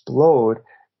to explode,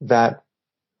 that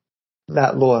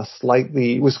law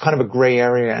slightly was kind of a gray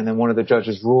area. And then one of the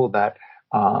judges ruled that,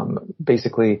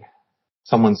 basically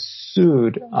someone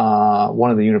sued, one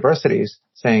of the universities,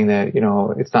 saying that,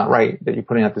 it's not right that you're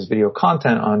putting out this video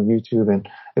content on YouTube and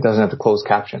it doesn't have the closed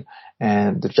caption.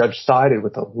 And the judge sided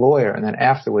with the lawyer. And then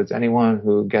afterwards, anyone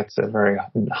who gets a very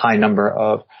high number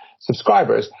of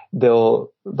subscribers, they'll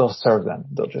serve them.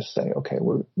 They'll just say, okay,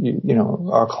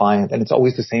 our client, and it's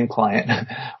always the same client,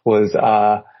 was,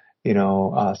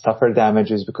 suffered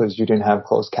damages because you didn't have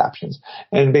closed captions.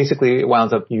 And basically it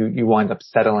winds up, you wind up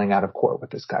settling out of court with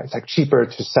this guy. It's like cheaper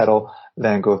to settle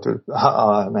than go through,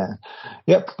 man.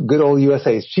 Yep. Good old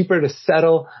USA. It's cheaper to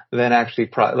settle than actually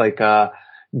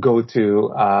go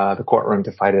to, the courtroom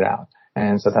to fight it out.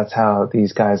 And so that's how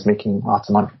these guys making lots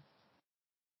of money.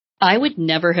 I would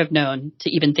never have known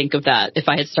to even think of that if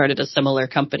I had started a similar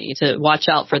company, to watch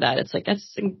out for that. It's like,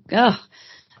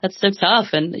 that's so tough.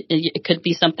 And it could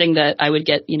be something that I would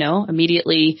get,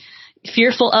 immediately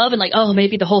fearful of, and like, oh,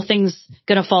 maybe the whole thing's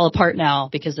going to fall apart now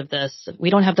because of this.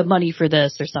 We don't have the money for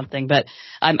this or something. But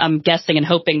I'm guessing and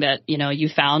hoping that, you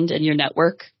found in your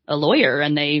network a lawyer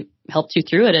and they helped you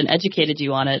through it and educated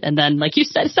you on it. And then, like you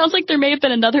said, it sounds like there may have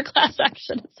been another class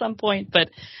action at some point, but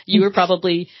you were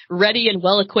probably ready and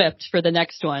well equipped for the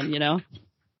next one,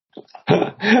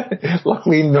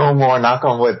 Luckily, no more. Knock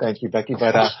on wood. Thank you, Becky.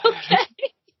 But okay.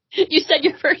 You said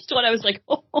your first one. I was like,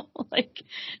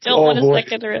 don't want a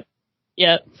second or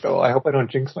yeah. So I hope I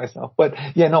don't jinx myself. But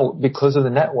yeah, no, because of the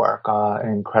network, an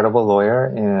incredible lawyer,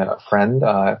 a friend,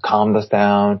 calmed us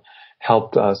down,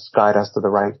 helped us, guide us to the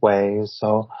right way.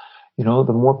 So,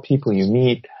 the more people you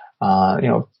meet,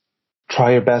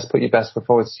 try your best, put your best foot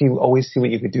forward, always see what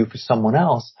you could do for someone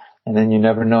else. And then you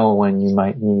never know when you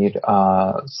might need,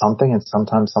 something, and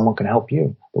sometimes someone can help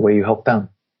you the way you help them.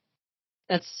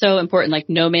 That's so important. Like,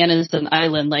 no man is an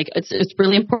island. Like, it's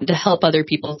really important to help other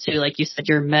people too. Like you said,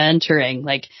 you're mentoring,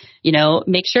 like,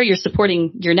 make sure you're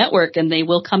supporting your network and they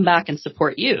will come back and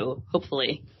support you,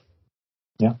 hopefully.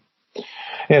 Yeah.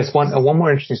 Yes. One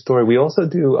more interesting story. We also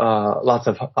do, lots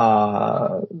of,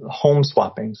 home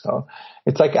swapping. So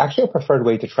it's like actually a preferred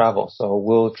way to travel. So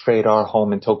we'll trade our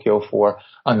home in Tokyo for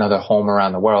another home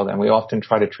around the world. And we often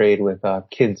try to trade with,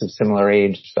 kids of similar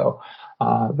age. So,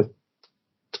 the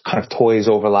kind of toys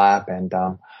overlap, and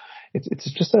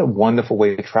it's just a wonderful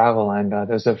way to travel. And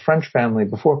there's a French family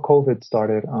before COVID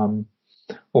started,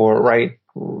 or right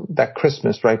that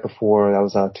Christmas right before, that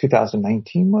was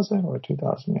 2019, was it, or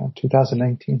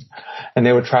 2019, and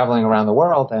they were traveling around the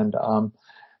world, and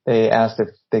they asked if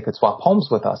they could swap homes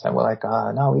with us, and we're like,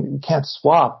 no, we can't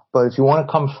swap, but if you want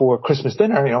to come for Christmas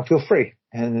dinner, feel free.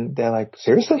 And they're like,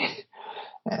 seriously?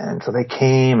 And so they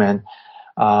came, and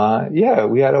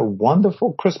we had a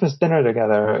wonderful Christmas dinner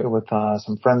together with,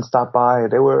 some friends stopped by.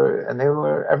 They were,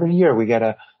 every year we get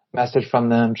a message from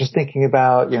them just thinking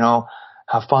about,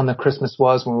 how fun the Christmas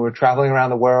was when we were traveling around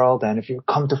the world. And if you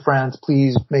come to France,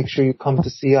 please make sure you come to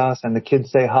see us, and the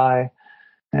kids say hi.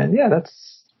 And yeah,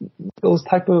 that's those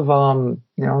type of,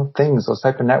 things, those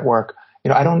type of network.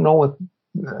 I don't know what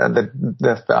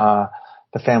the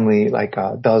family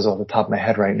does off the top of my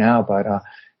head right now, but,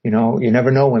 you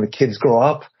never know when the kids grow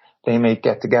up. They may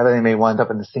get together. They may wind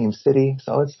up in the same city.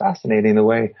 So it's fascinating the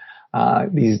way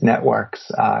these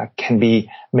networks can be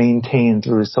maintained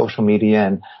through social media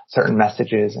and certain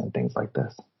messages and things like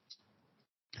this.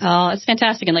 Oh, it's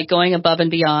fantastic. And like going above and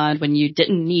beyond when you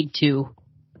didn't need to,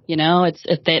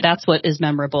 that's what is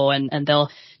memorable, and they'll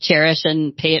cherish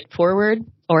and pay it forward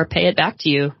or pay it back to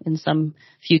you in some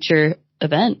future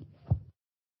event.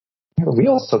 We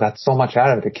also got so much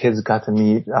out of it. The kids got to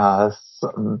meet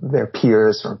their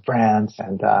peers from France,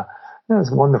 and it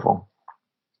was wonderful.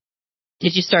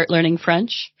 Did you start learning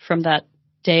French from that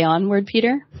day onward,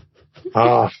 Peter?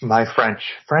 Oh, my French.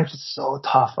 French is so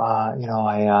tough.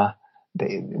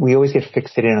 We always get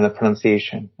fixated on the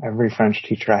pronunciation. Every French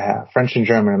teacher I have. French and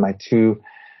German are my two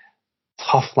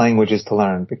tough languages to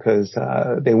learn, because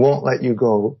they won't let you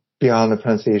go beyond the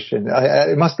pronunciation.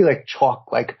 It must be like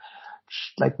chalk, like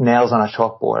nails on a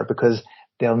chalkboard, because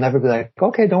they'll never be like,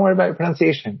 okay, don't worry about your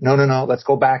pronunciation. No, let's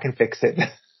go back and fix it.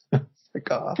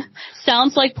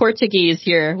 Sounds like Portuguese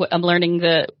here. I'm learning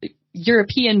the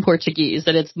European Portuguese,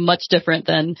 that it's much different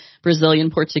than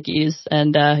Brazilian Portuguese.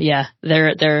 And they're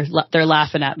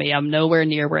laughing at me. I'm nowhere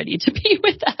near where I need to be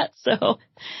with that. So,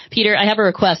 Peter, I have a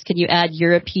request. Can you add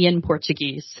European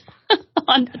Portuguese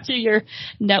onto your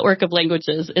network of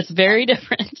languages? It's very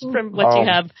different from what you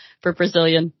have for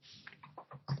Brazilian.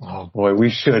 Oh boy, we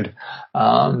should.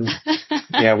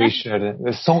 We should.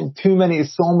 There's so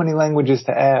many languages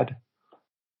to add.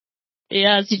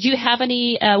 Yeah. Did you have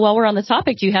any, while we're on the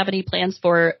topic, do you have any plans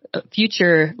for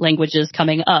future languages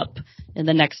coming up in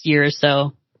the next year or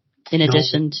so, in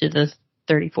addition to the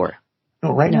 34?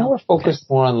 No, right now we're focused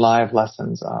more on live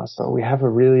lessons. So we have a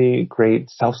really great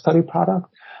self-study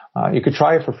product. You could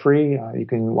try it for free. You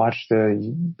can watch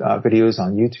the videos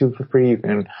on YouTube for free. You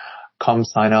can come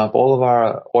sign up. All of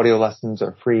our audio lessons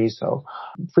are free. So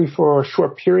free for a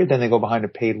short period, then they go behind a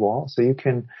paid wall. So you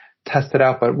can test it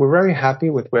out. But we're very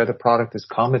happy with where the product has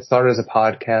come. It started as a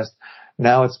podcast.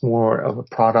 Now it's more of a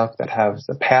product that has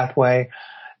a pathway,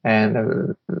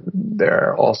 and there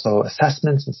are also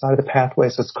assessments inside of the pathway.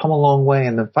 So it's come a long way.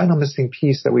 And the final missing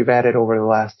piece that we've added over the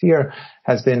last year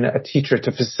has been a teacher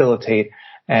to facilitate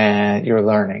your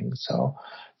learning. So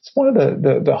it's one of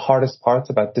the hardest parts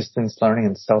about distance learning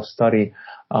and self-study.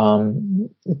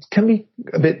 It can be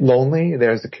a bit lonely.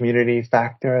 There's a community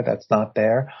factor that's not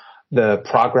there. The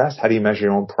progress, how do you measure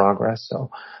your own progress? So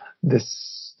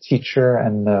this teacher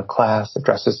and the class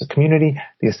addresses the community.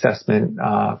 The assessment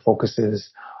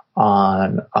focuses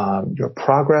on your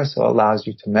progress, so it allows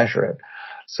you to measure it.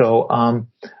 So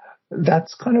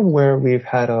that's kind of where we've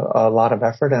had a lot of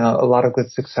effort and a lot of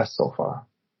good success so far.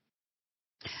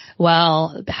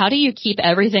 Wow. How do you keep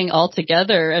everything all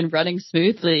together and running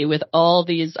smoothly with all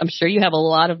these? I'm sure you have a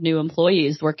lot of new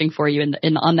employees working for you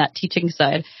on that teaching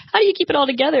side. How do you keep it all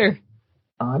together?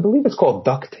 I believe it's called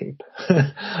duct tape.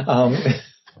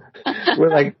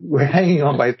 We're hanging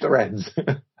on by threads.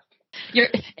 You're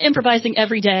improvising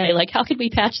every day. Like, how can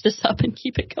we patch this up and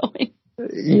keep it going?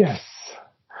 Yes.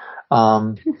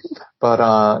 But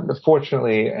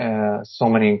fortunately, so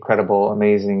many incredible,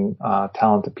 amazing,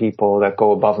 talented people that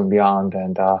go above and beyond,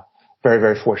 and very,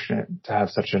 very fortunate to have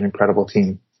such an incredible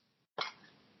team.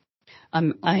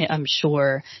 I'm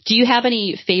sure. Do you have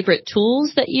any favorite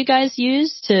tools that you guys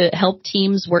use to help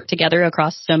teams work together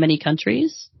across so many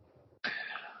countries?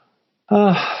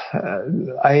 I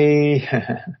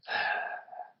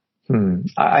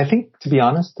think, to be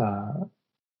honest,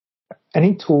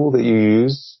 any tool that you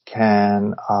use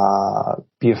can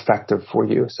be effective for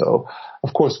you. So,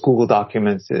 of course, Google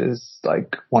Documents is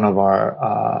like one of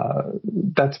our,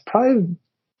 that's probably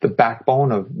the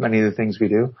backbone of many of the things we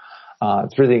do.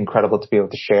 It's really incredible to be able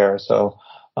to share. So,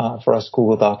 for us,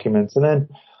 Google Documents, and then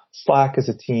Slack as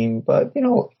a team. But,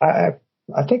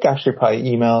 I think actually probably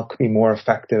email could be more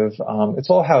effective. It's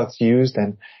all how it's used,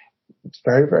 and it's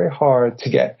very, very hard to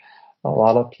get a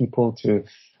lot of people to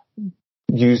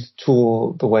use the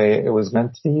tool the way it was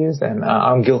meant to be used. And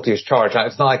I'm guilty as charged.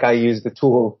 It's not like I use the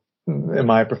tool in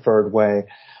my preferred way.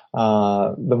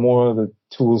 The more the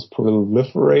tools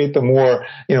proliferate, the more,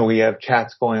 we have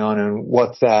chats going on in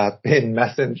WhatsApp, in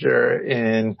Messenger,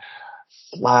 in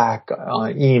Slack,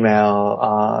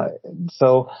 email.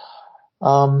 So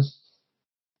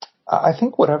I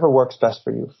think whatever works best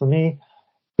for you. For me,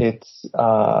 it's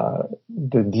the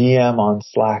DM on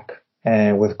Slack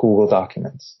and with Google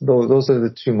Documents. Those are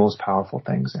the two most powerful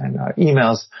things. And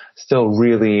email's still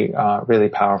really, really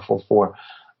powerful for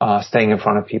staying in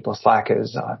front of people. Slack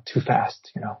is too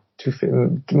fast,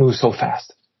 moves so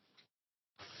fast.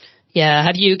 Yeah.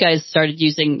 Have you guys have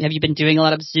you been doing a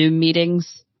lot of Zoom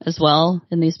meetings as well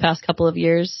in these past couple of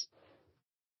years?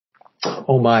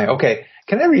 Oh my. Okay.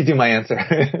 Can I redo my answer?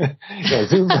 Yeah,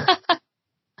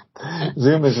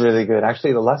 Zoom is really good.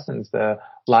 Actually, the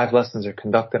live lessons are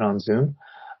conducted on Zoom.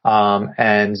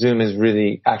 And Zoom is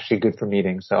really actually good for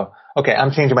meetings. So, okay,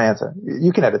 I'm changing my answer.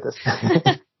 You can edit this.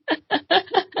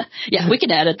 Yeah, we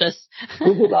can edit this.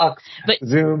 Google Docs,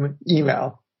 Zoom,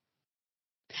 email.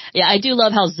 Yeah, I do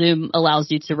love how Zoom allows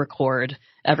you to record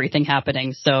everything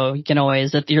happening. So you can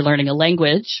always, if you're learning a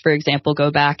language, for example,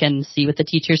 go back and see what the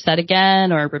teacher said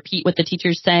again or repeat what the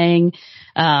teacher's saying.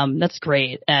 That's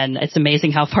great. And it's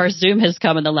amazing how far Zoom has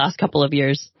come in the last couple of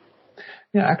years.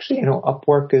 Yeah, actually,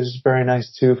 Upwork is very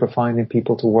nice too for finding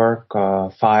people to work.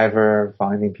 Fiverr,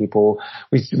 finding people.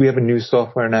 We have a new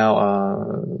software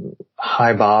now,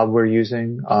 Hi Bob we're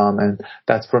using. And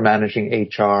that's for managing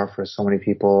HR for so many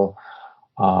people,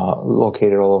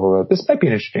 located all over the world. This might be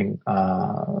an interesting,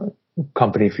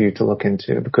 company for you to look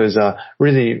into because,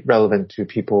 really relevant to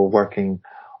people working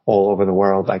all over the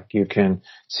world. Like you can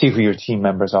see who your team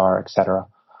members are, etc.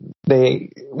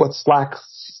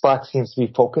 Slack seems to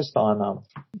be focused on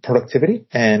productivity,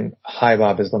 and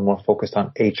HiBob is a little more focused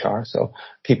on HR. So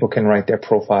people can write their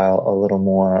profile a little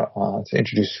more to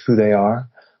introduce who they are.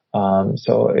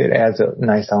 So it adds a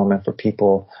nice element for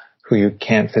people who you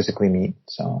can't physically meet.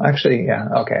 So actually,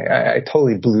 yeah, okay, I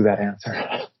totally blew that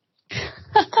answer.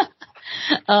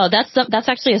 Oh, that's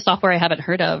actually a software I haven't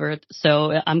heard of,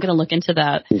 so I'm going to look into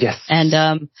that. Yes.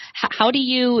 And how do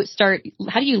you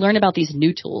learn about these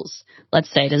new tools? Let's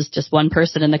say, does just one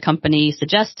person in the company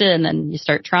suggest it, and then you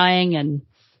start trying and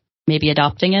maybe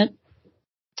adopting it?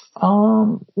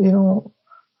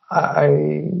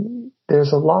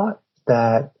 There's a lot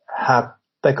that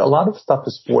a lot of stuff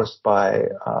is forced by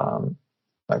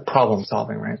problem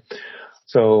solving, right?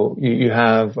 So you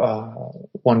have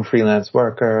one freelance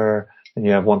worker, then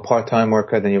you have one part-time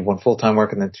worker, then you have one full-time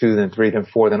worker, then two, then three, then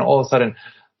four. Then all of a sudden,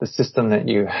 the system that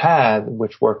you had,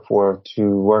 which worked for 2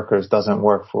 workers, doesn't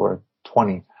work for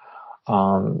 20.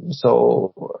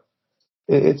 So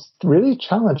it's really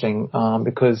challenging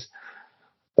because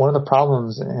one of the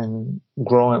problems in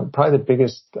growing, probably the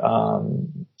biggest,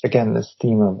 again, this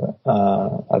theme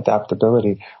of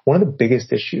adaptability, one of the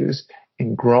biggest issues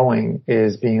in growing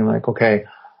is being like, okay,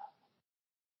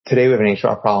 today we have an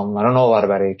HR problem. I don't know a lot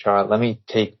about HR. Let me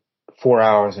take 4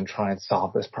 hours and try and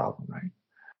solve this problem, right?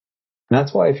 And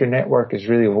that's why if your network is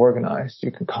really organized,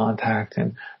 you can contact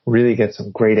and really get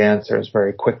some great answers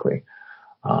very quickly.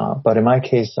 But in my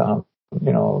case, I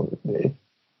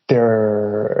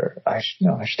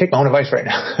should take my own advice right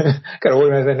now. Got to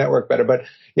organize my network better. But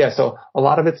yeah, so a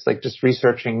lot of it's like just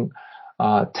researching,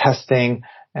 testing,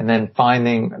 and then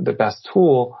finding the best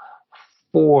tool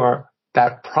for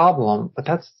that problem. But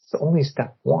that's only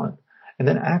step one. And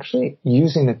then actually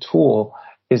using the tool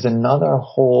is another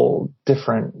whole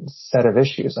different set of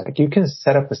issues. Like you can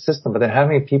set up a system, but then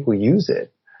having people use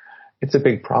it, it's a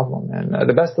big problem. And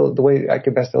the way I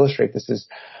could best illustrate this is,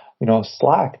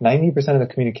 Slack, 90% of the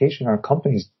communication in our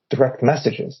company is direct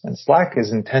messages. And Slack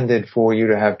is intended for you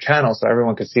to have channels so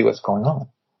everyone can see what's going on.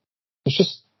 It's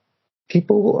just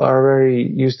people are very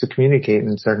used to communicating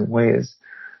in certain ways.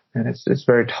 And it's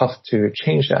very tough to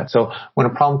change that. So when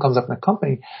a problem comes up in a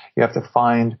company, you have to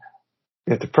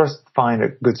first find a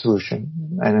good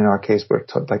solution. And in our case,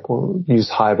 we'll use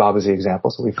HiBob as the example.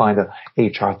 So we find a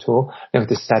HR tool. You have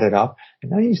to set it up.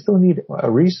 And now you still need a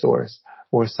resource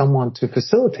or someone to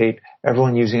facilitate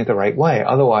everyone using it the right way.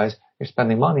 Otherwise, you're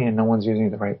spending money and no one's using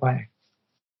it the right way.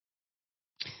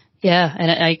 Yeah,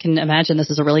 and I can imagine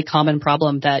this is a really common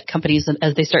problem that companies,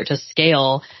 as they start to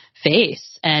scale,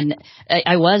 face. And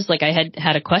I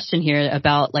had a question here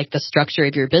about like the structure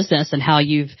of your business and how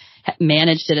you've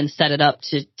managed it and set it up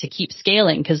to keep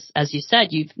scaling. Because as you said,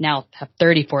 you've now have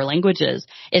 34 languages.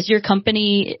 Is your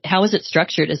company, how is it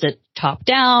structured? Is it top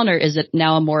down or is it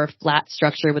now a more flat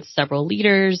structure with several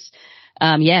leaders?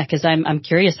 Because I'm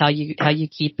curious how you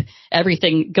keep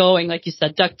everything going, like you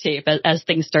said, duct tape as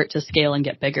things start to scale and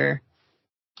get bigger.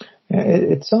 Yeah,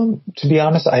 it's to be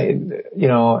honest, I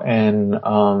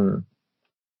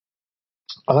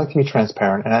like to be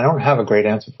transparent, and I don't have a great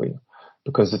answer for you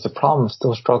because it's a problem I'm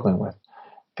still struggling with.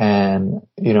 And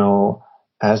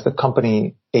as the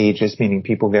company ages, meaning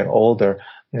people get older,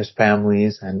 there's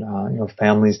families, and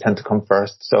families tend to come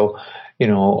first. So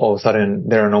all of a sudden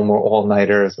there are no more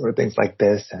all-nighters or things like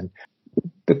this. And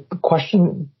the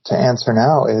question to answer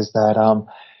now is that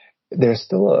there's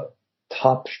still a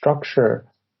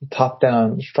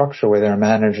top-down structure where there are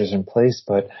managers in place,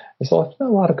 but there's also been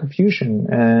a lot of confusion.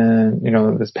 And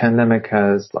this pandemic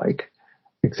has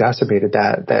exacerbated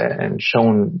that and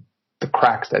shown the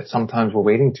cracks that sometimes we're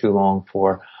waiting too long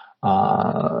for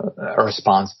a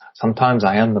response. Sometimes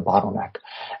I am the bottleneck.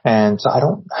 And so I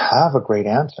don't have a great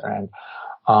answer. And,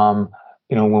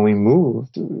 when we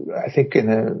moved, I think in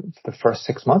the first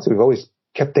 6 months, we've always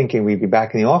kept thinking we'd be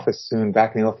back in the office soon.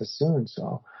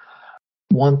 So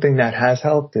one thing that has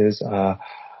helped is,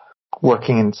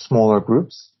 working in smaller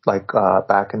groups,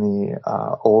 back in the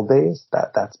old days.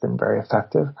 That's been very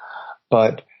effective.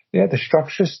 But yeah, the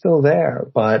structure's still there,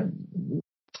 but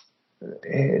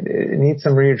it needs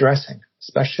some readdressing,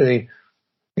 especially,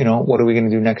 what are we going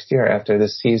to do next year after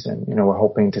this season? We're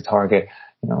hoping to target,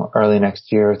 early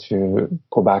next year to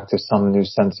go back to some new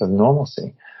sense of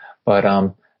normalcy. But,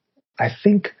 I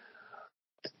think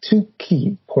the two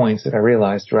key points that I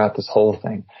realized throughout this whole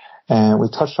thing, and we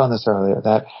touched on this earlier,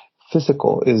 that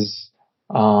physical is,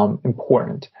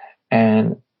 important.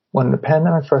 And when the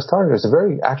pandemic first started, to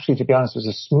be honest, it was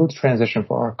a smooth transition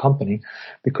for our company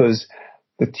because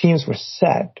the teams were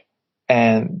set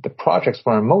and the projects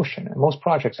were in motion. And most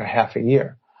projects are half a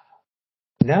year.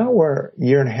 Now we're a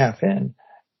year and a half in,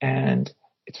 and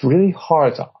it's really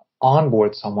hard to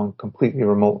onboard someone completely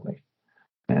remotely.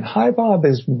 And HiBob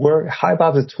is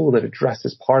a tool that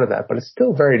addresses part of that, but it's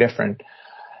still very different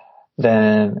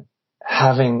than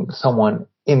having someone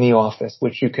in the office,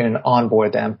 which you can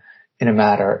onboard them in a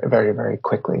matter very, very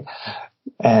quickly.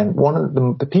 And one of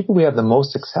the people we have the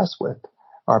most success with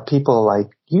are people like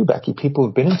you, Becky, people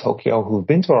who've been in Tokyo, who've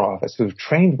been to our office, who've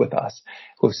trained with us,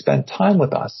 who've spent time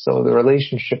with us. So the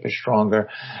relationship is stronger.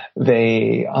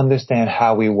 They understand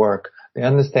how we work. They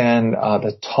understand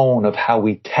the tone of how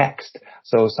we text.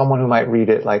 So someone who might read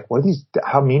it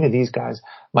how mean are these guys,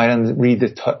 might read the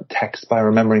text by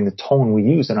remembering the tone we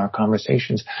use in our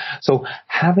conversations. So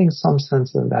having some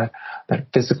sense of that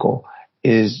physical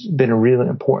has been a really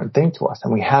important thing to us.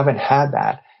 And we haven't had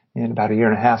that in about a year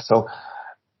and a half. So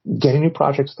getting new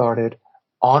projects started,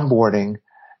 onboarding,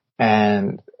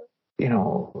 and,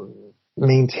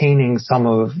 maintaining some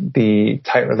of the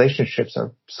tight relationships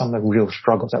are some of the real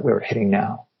struggles that we're hitting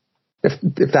now,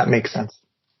 if that makes sense.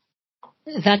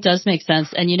 That does make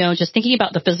sense. And, just thinking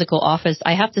about the physical office,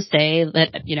 I have to say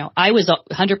that, I was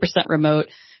 100% remote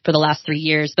for the last 3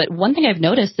 years. But one thing I've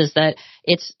noticed is that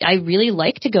I really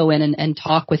like to go in and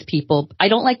talk with people. I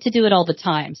don't like to do it all the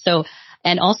time. So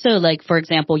And also, like, for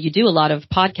example, you do a lot of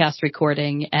podcast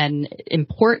recording and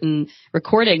important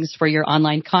recordings for your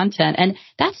online content. And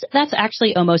that's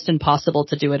actually almost impossible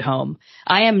to do at home.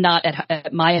 I am not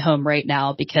at my home right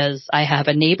now because I have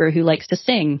a neighbor who likes to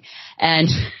sing, and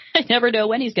I never know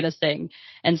when he's going to sing.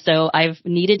 And so I've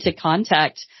needed to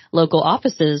contact local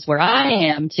offices where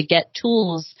I am to get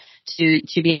tools to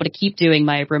be able to keep doing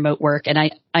my remote work. And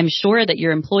I'm sure that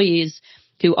your employees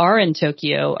who are in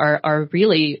Tokyo are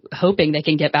really hoping they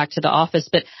can get back to the office.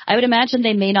 But I would imagine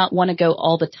they may not want to go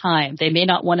all the time. They may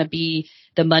not want to be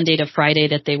the Monday to Friday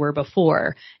that they were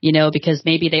before, because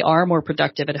maybe they are more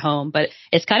productive at home. But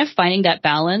it's kind of finding that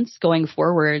balance going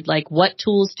forward. Like, what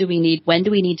tools do we need? When do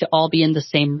we need to all be in the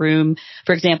same room?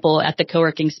 For example, at the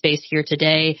co-working space here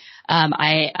today,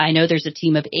 I know there's a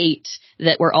team of 8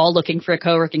 that were all looking for a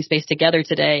co-working space together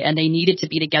today, and they needed to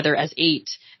be together as 8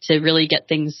 to really get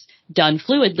things done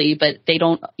fluidly, but they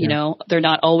don't, they're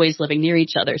not always living near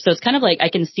each other. So it's kind of like I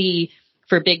can see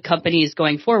for big companies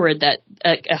going forward that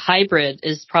a hybrid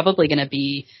is probably going to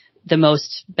be the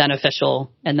most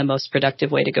beneficial and the most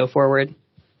productive way to go forward.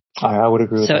 I would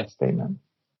agree with that statement.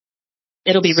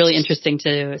 It'll be really interesting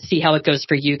to see how it goes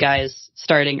for you guys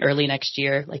starting early next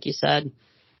year, like you said.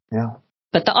 Yeah.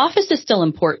 But the office is still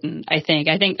important, I think.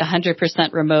 I think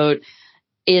 100% remote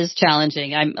is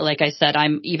challenging. Like I said,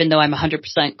 even though I'm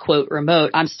 100% quote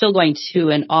remote, I'm still going to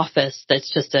an office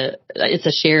that's just it's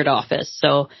a shared office.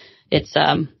 So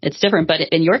it's different. But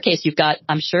in your case, you've got,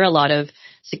 I'm sure, a lot of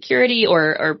security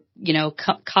or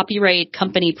copyright,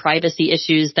 company privacy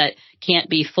issues that can't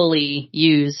be fully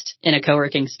used in a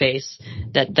co-working space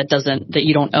that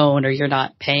you don't own or you're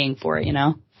not paying for,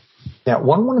 Yeah,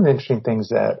 one of the interesting things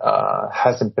that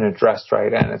hasn't been addressed,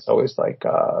 right, and it's always like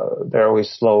they're always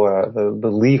slow, the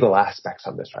legal aspects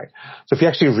of this, right? So if you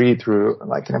actually read through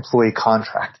like an employee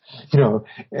contract,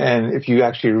 and if you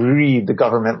actually read the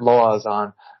government laws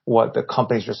on what the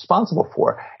company's responsible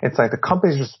for, it's like the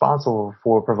company's responsible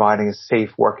for providing a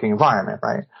safe working environment,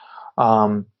 right?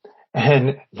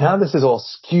 And now this is all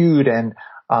skewed, and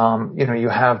you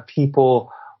have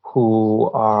people who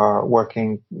are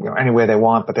working anywhere they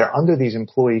want, but they're under these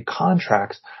employee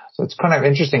contracts. So it's kind of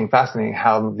interesting, fascinating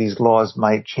how these laws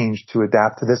might change to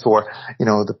adapt to this, or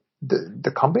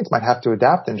the companies might have to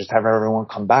adapt and just have everyone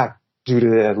come back due to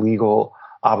their legal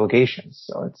obligations.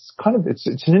 So it's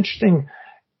an interesting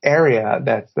area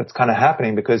that's kind of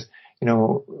happening because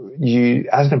you,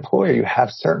 as an employer, you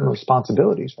have certain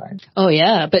responsibilities, right? Oh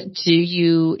yeah. But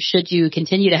should you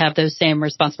continue to have those same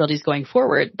responsibilities going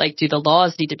forward? Like, do the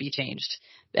laws need to be changed?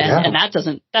 And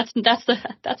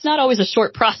that's not always a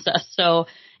short process. So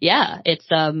yeah, it's,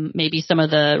 maybe some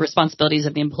of the responsibilities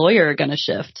of the employer are going to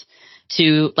shift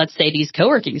to, let's say, these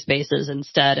co-working spaces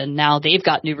instead. And now they've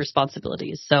got new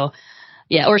responsibilities. So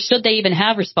yeah. Or should they even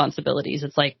have responsibilities?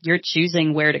 It's like you're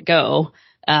choosing where to go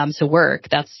to work.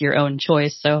 That's your own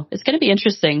choice. So it's going to be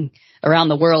interesting around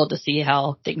the world to see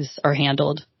how things are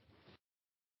handled.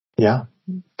 Yeah.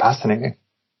 Fascinating.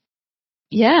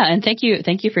 Yeah. And thank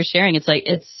you for sharing.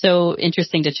 It's so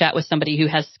interesting to chat with somebody who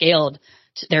has scaled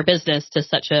their business to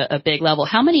such a big level.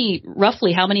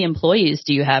 Roughly how many employees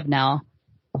do you have now?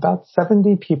 About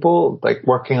 70 people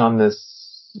working on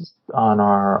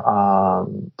our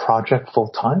project full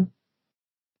time.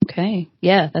 Okay.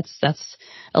 Yeah, that's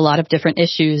a lot of different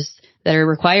issues that are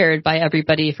required by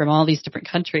everybody from all these different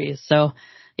countries. So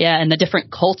yeah, and the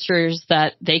different cultures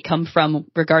that they come from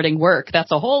regarding work.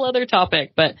 That's a whole other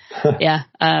topic, but yeah,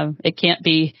 it can't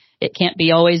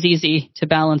be always easy to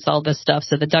balance all this stuff.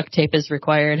 So the duct tape is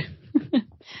required.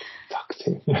 Duct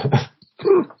tape.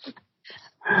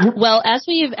 Well, as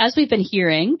we've been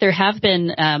hearing, there have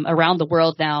been around the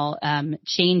world now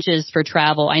changes for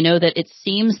travel. I know that it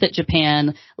seems that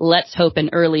Japan, let's hope in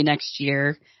early next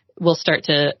year, will start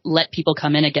to let people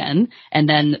come in again, and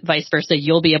then vice versa,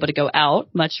 you'll be able to go out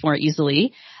much more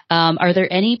easily. Are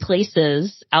there any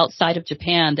places outside of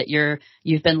Japan that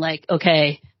you've been like,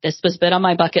 okay, this was been on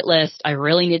my bucket list, I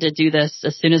really need to do this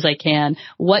as soon as I can?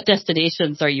 What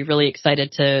destinations are you really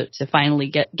excited to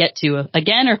finally get to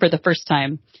again, or for the first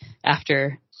time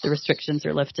after the restrictions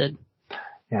are lifted?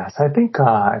 Yes, I think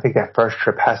that first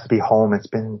trip has to be home. It's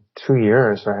been 2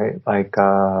 years, right?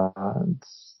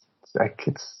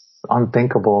 It's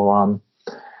unthinkable.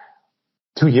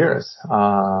 2 years. It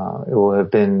will have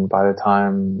been by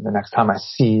the next time I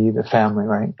see the family,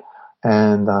 right?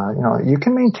 And, you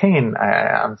can maintain,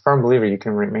 I'm a firm believer you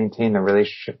can maintain a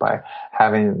relationship by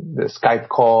having the Skype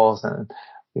calls and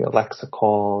the Alexa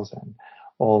calls and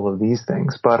all of these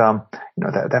things. But,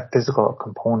 that physical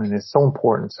component is so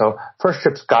important. So first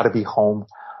trip's got to be home.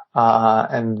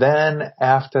 And then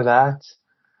after that,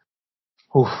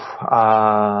 Oof,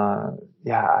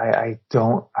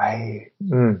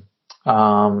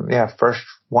 first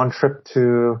one trip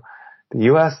to the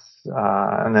U.S.,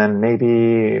 and then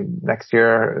maybe next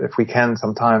year, if we can,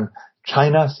 sometime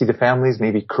China, see the families,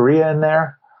 maybe Korea in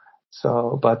there.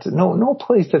 So, but no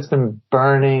place that's been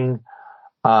burning,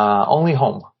 only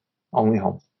home.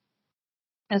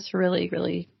 That's really,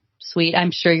 really sweet.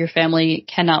 I'm sure your family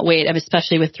cannot wait,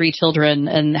 especially with 3 children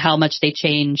and how much they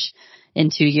change in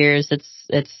 2 years. It's,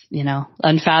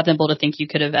 unfathomable to think you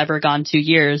could have ever gone 2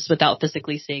 years without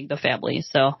physically seeing the family.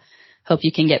 So hope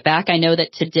you can get back. I know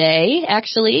that today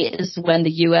actually is when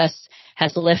the U.S.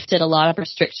 has lifted a lot of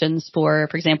restrictions for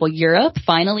example, Europe.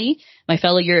 Finally, my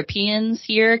fellow Europeans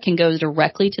here can go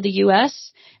directly to the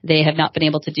U.S. They have not been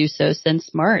able to do so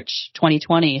since March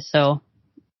 2020. So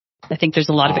I think there's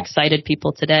a lot of excited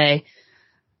people today.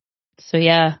 So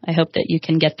yeah, I hope that you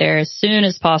can get there as soon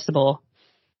as possible.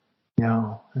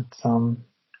 It's,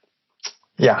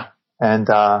 yeah. And,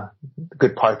 the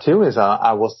good part too is,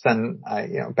 I will send,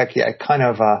 Becky, I kind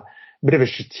of, a bit of a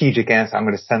strategic answer. I'm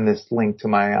going to send this link to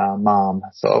my, mom.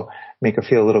 So make her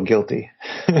feel a little guilty.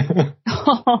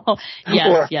 Oh,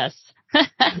 yes, yes.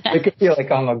 Make her feel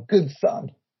like I'm a good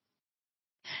son.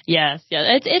 Yes,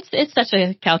 yeah. It's such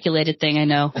a calculated thing. I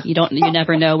know you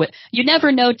never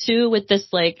know too with this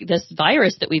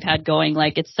virus that we've had going.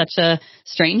 Like it's such a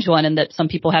strange one, and that some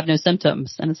people have no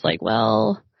symptoms, and it's like,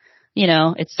 well,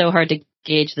 it's so hard to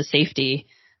gauge the safety.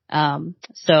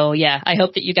 So yeah, I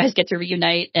hope that you guys get to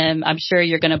reunite, and I'm sure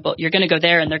you're gonna go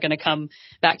there, and they're gonna come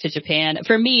back to Japan.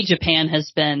 For me, Japan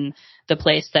has been the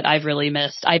place that I've really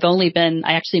missed. I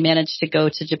actually managed to go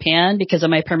to Japan because of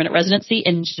my permanent residency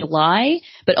in July,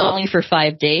 but only for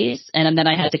 5 days. And then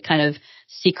I had to kind of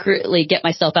secretly get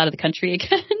myself out of the country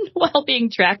again while being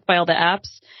tracked by all the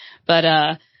apps.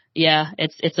 But, yeah,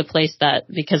 it's a place that,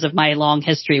 because of my long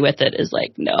history with it, is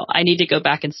like, no, I need to go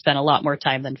back and spend a lot more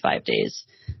time than 5 days.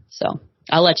 So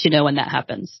I'll let you know when that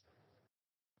happens.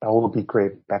 That will be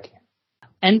great, Becky.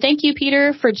 And thank you,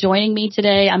 Peter, for joining me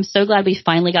today. I'm so glad we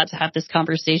finally got to have this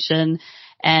conversation.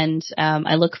 And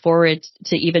I look forward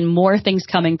to even more things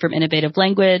coming from Innovative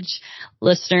Language.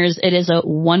 Listeners, it is a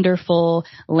wonderful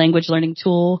language learning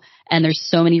tool, and there's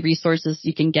so many resources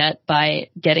you can get by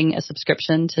getting a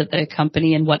subscription to the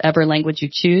company in whatever language you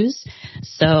choose.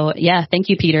 So, yeah, thank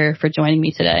you, Peter, for joining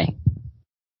me today.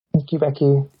 Thank you,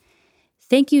 Becky.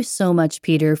 Thank you so much,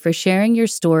 Peter, for sharing your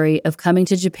story of coming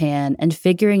to Japan and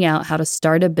figuring out how to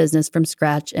start a business from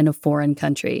scratch in a foreign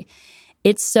country.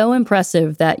 It's so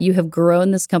impressive that you have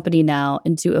grown this company now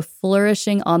into a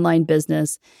flourishing online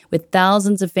business with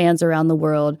thousands of fans around the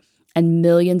world and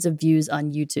millions of views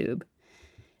on YouTube.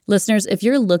 Listeners, if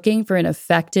you're looking for an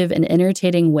effective and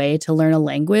entertaining way to learn a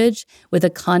language with a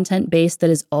content base that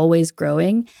is always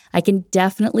growing, I can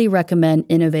definitely recommend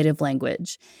Innovative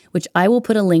Language, which I will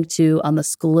put a link to on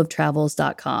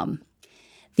theschooloftravels.com.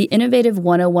 The Innovative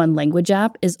 101 Language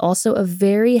app is also a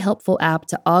very helpful app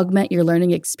to augment your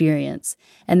learning experience,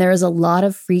 and there is a lot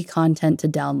of free content to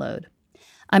download.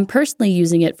 I'm personally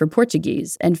using it for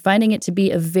Portuguese and finding it to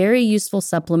be a very useful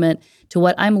supplement to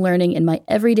what I'm learning in my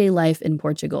everyday life in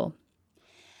Portugal.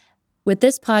 With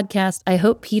this podcast, I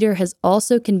hope Peter has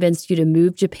also convinced you to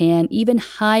move Japan even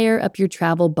higher up your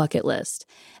travel bucket list,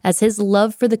 as his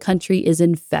love for the country is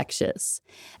infectious.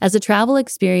 As a travel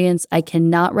experience, I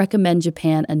cannot recommend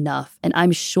Japan enough, and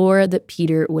I'm sure that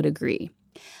Peter would agree.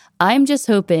 I'm just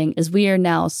hoping, as we are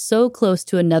now so close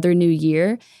to another new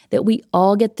year, that we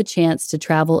all get the chance to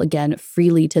travel again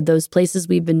freely to those places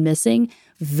we've been missing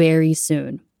very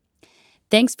soon.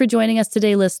 Thanks for joining us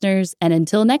today, listeners, and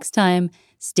until next time,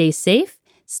 stay safe,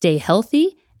 stay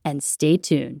healthy, and stay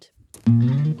tuned.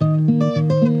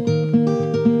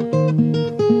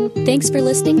 Thanks for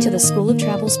listening to the School of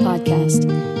Travels podcast.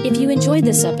 If you enjoyed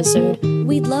this episode,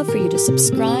 we'd love for you to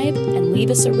subscribe and leave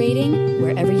us a rating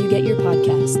wherever you get your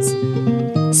podcasts.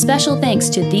 Special thanks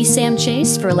to The Sam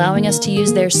Chase for allowing us to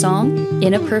use their song,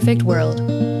 In a Perfect World.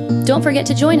 Don't forget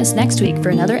to join us next week for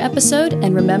another episode,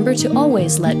 and remember to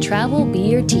always let travel be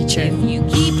your teacher. If you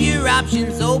keep your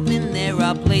options open, there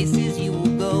are places you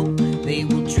will go. They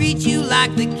will treat you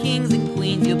like the kings and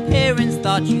queens your parents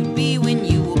thought you'd be when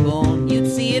you were born.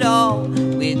 You'd see it all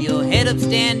with your head up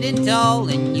standing tall,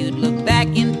 and you'd look back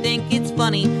and think it's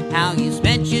funny how you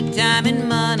spent your time and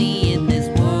money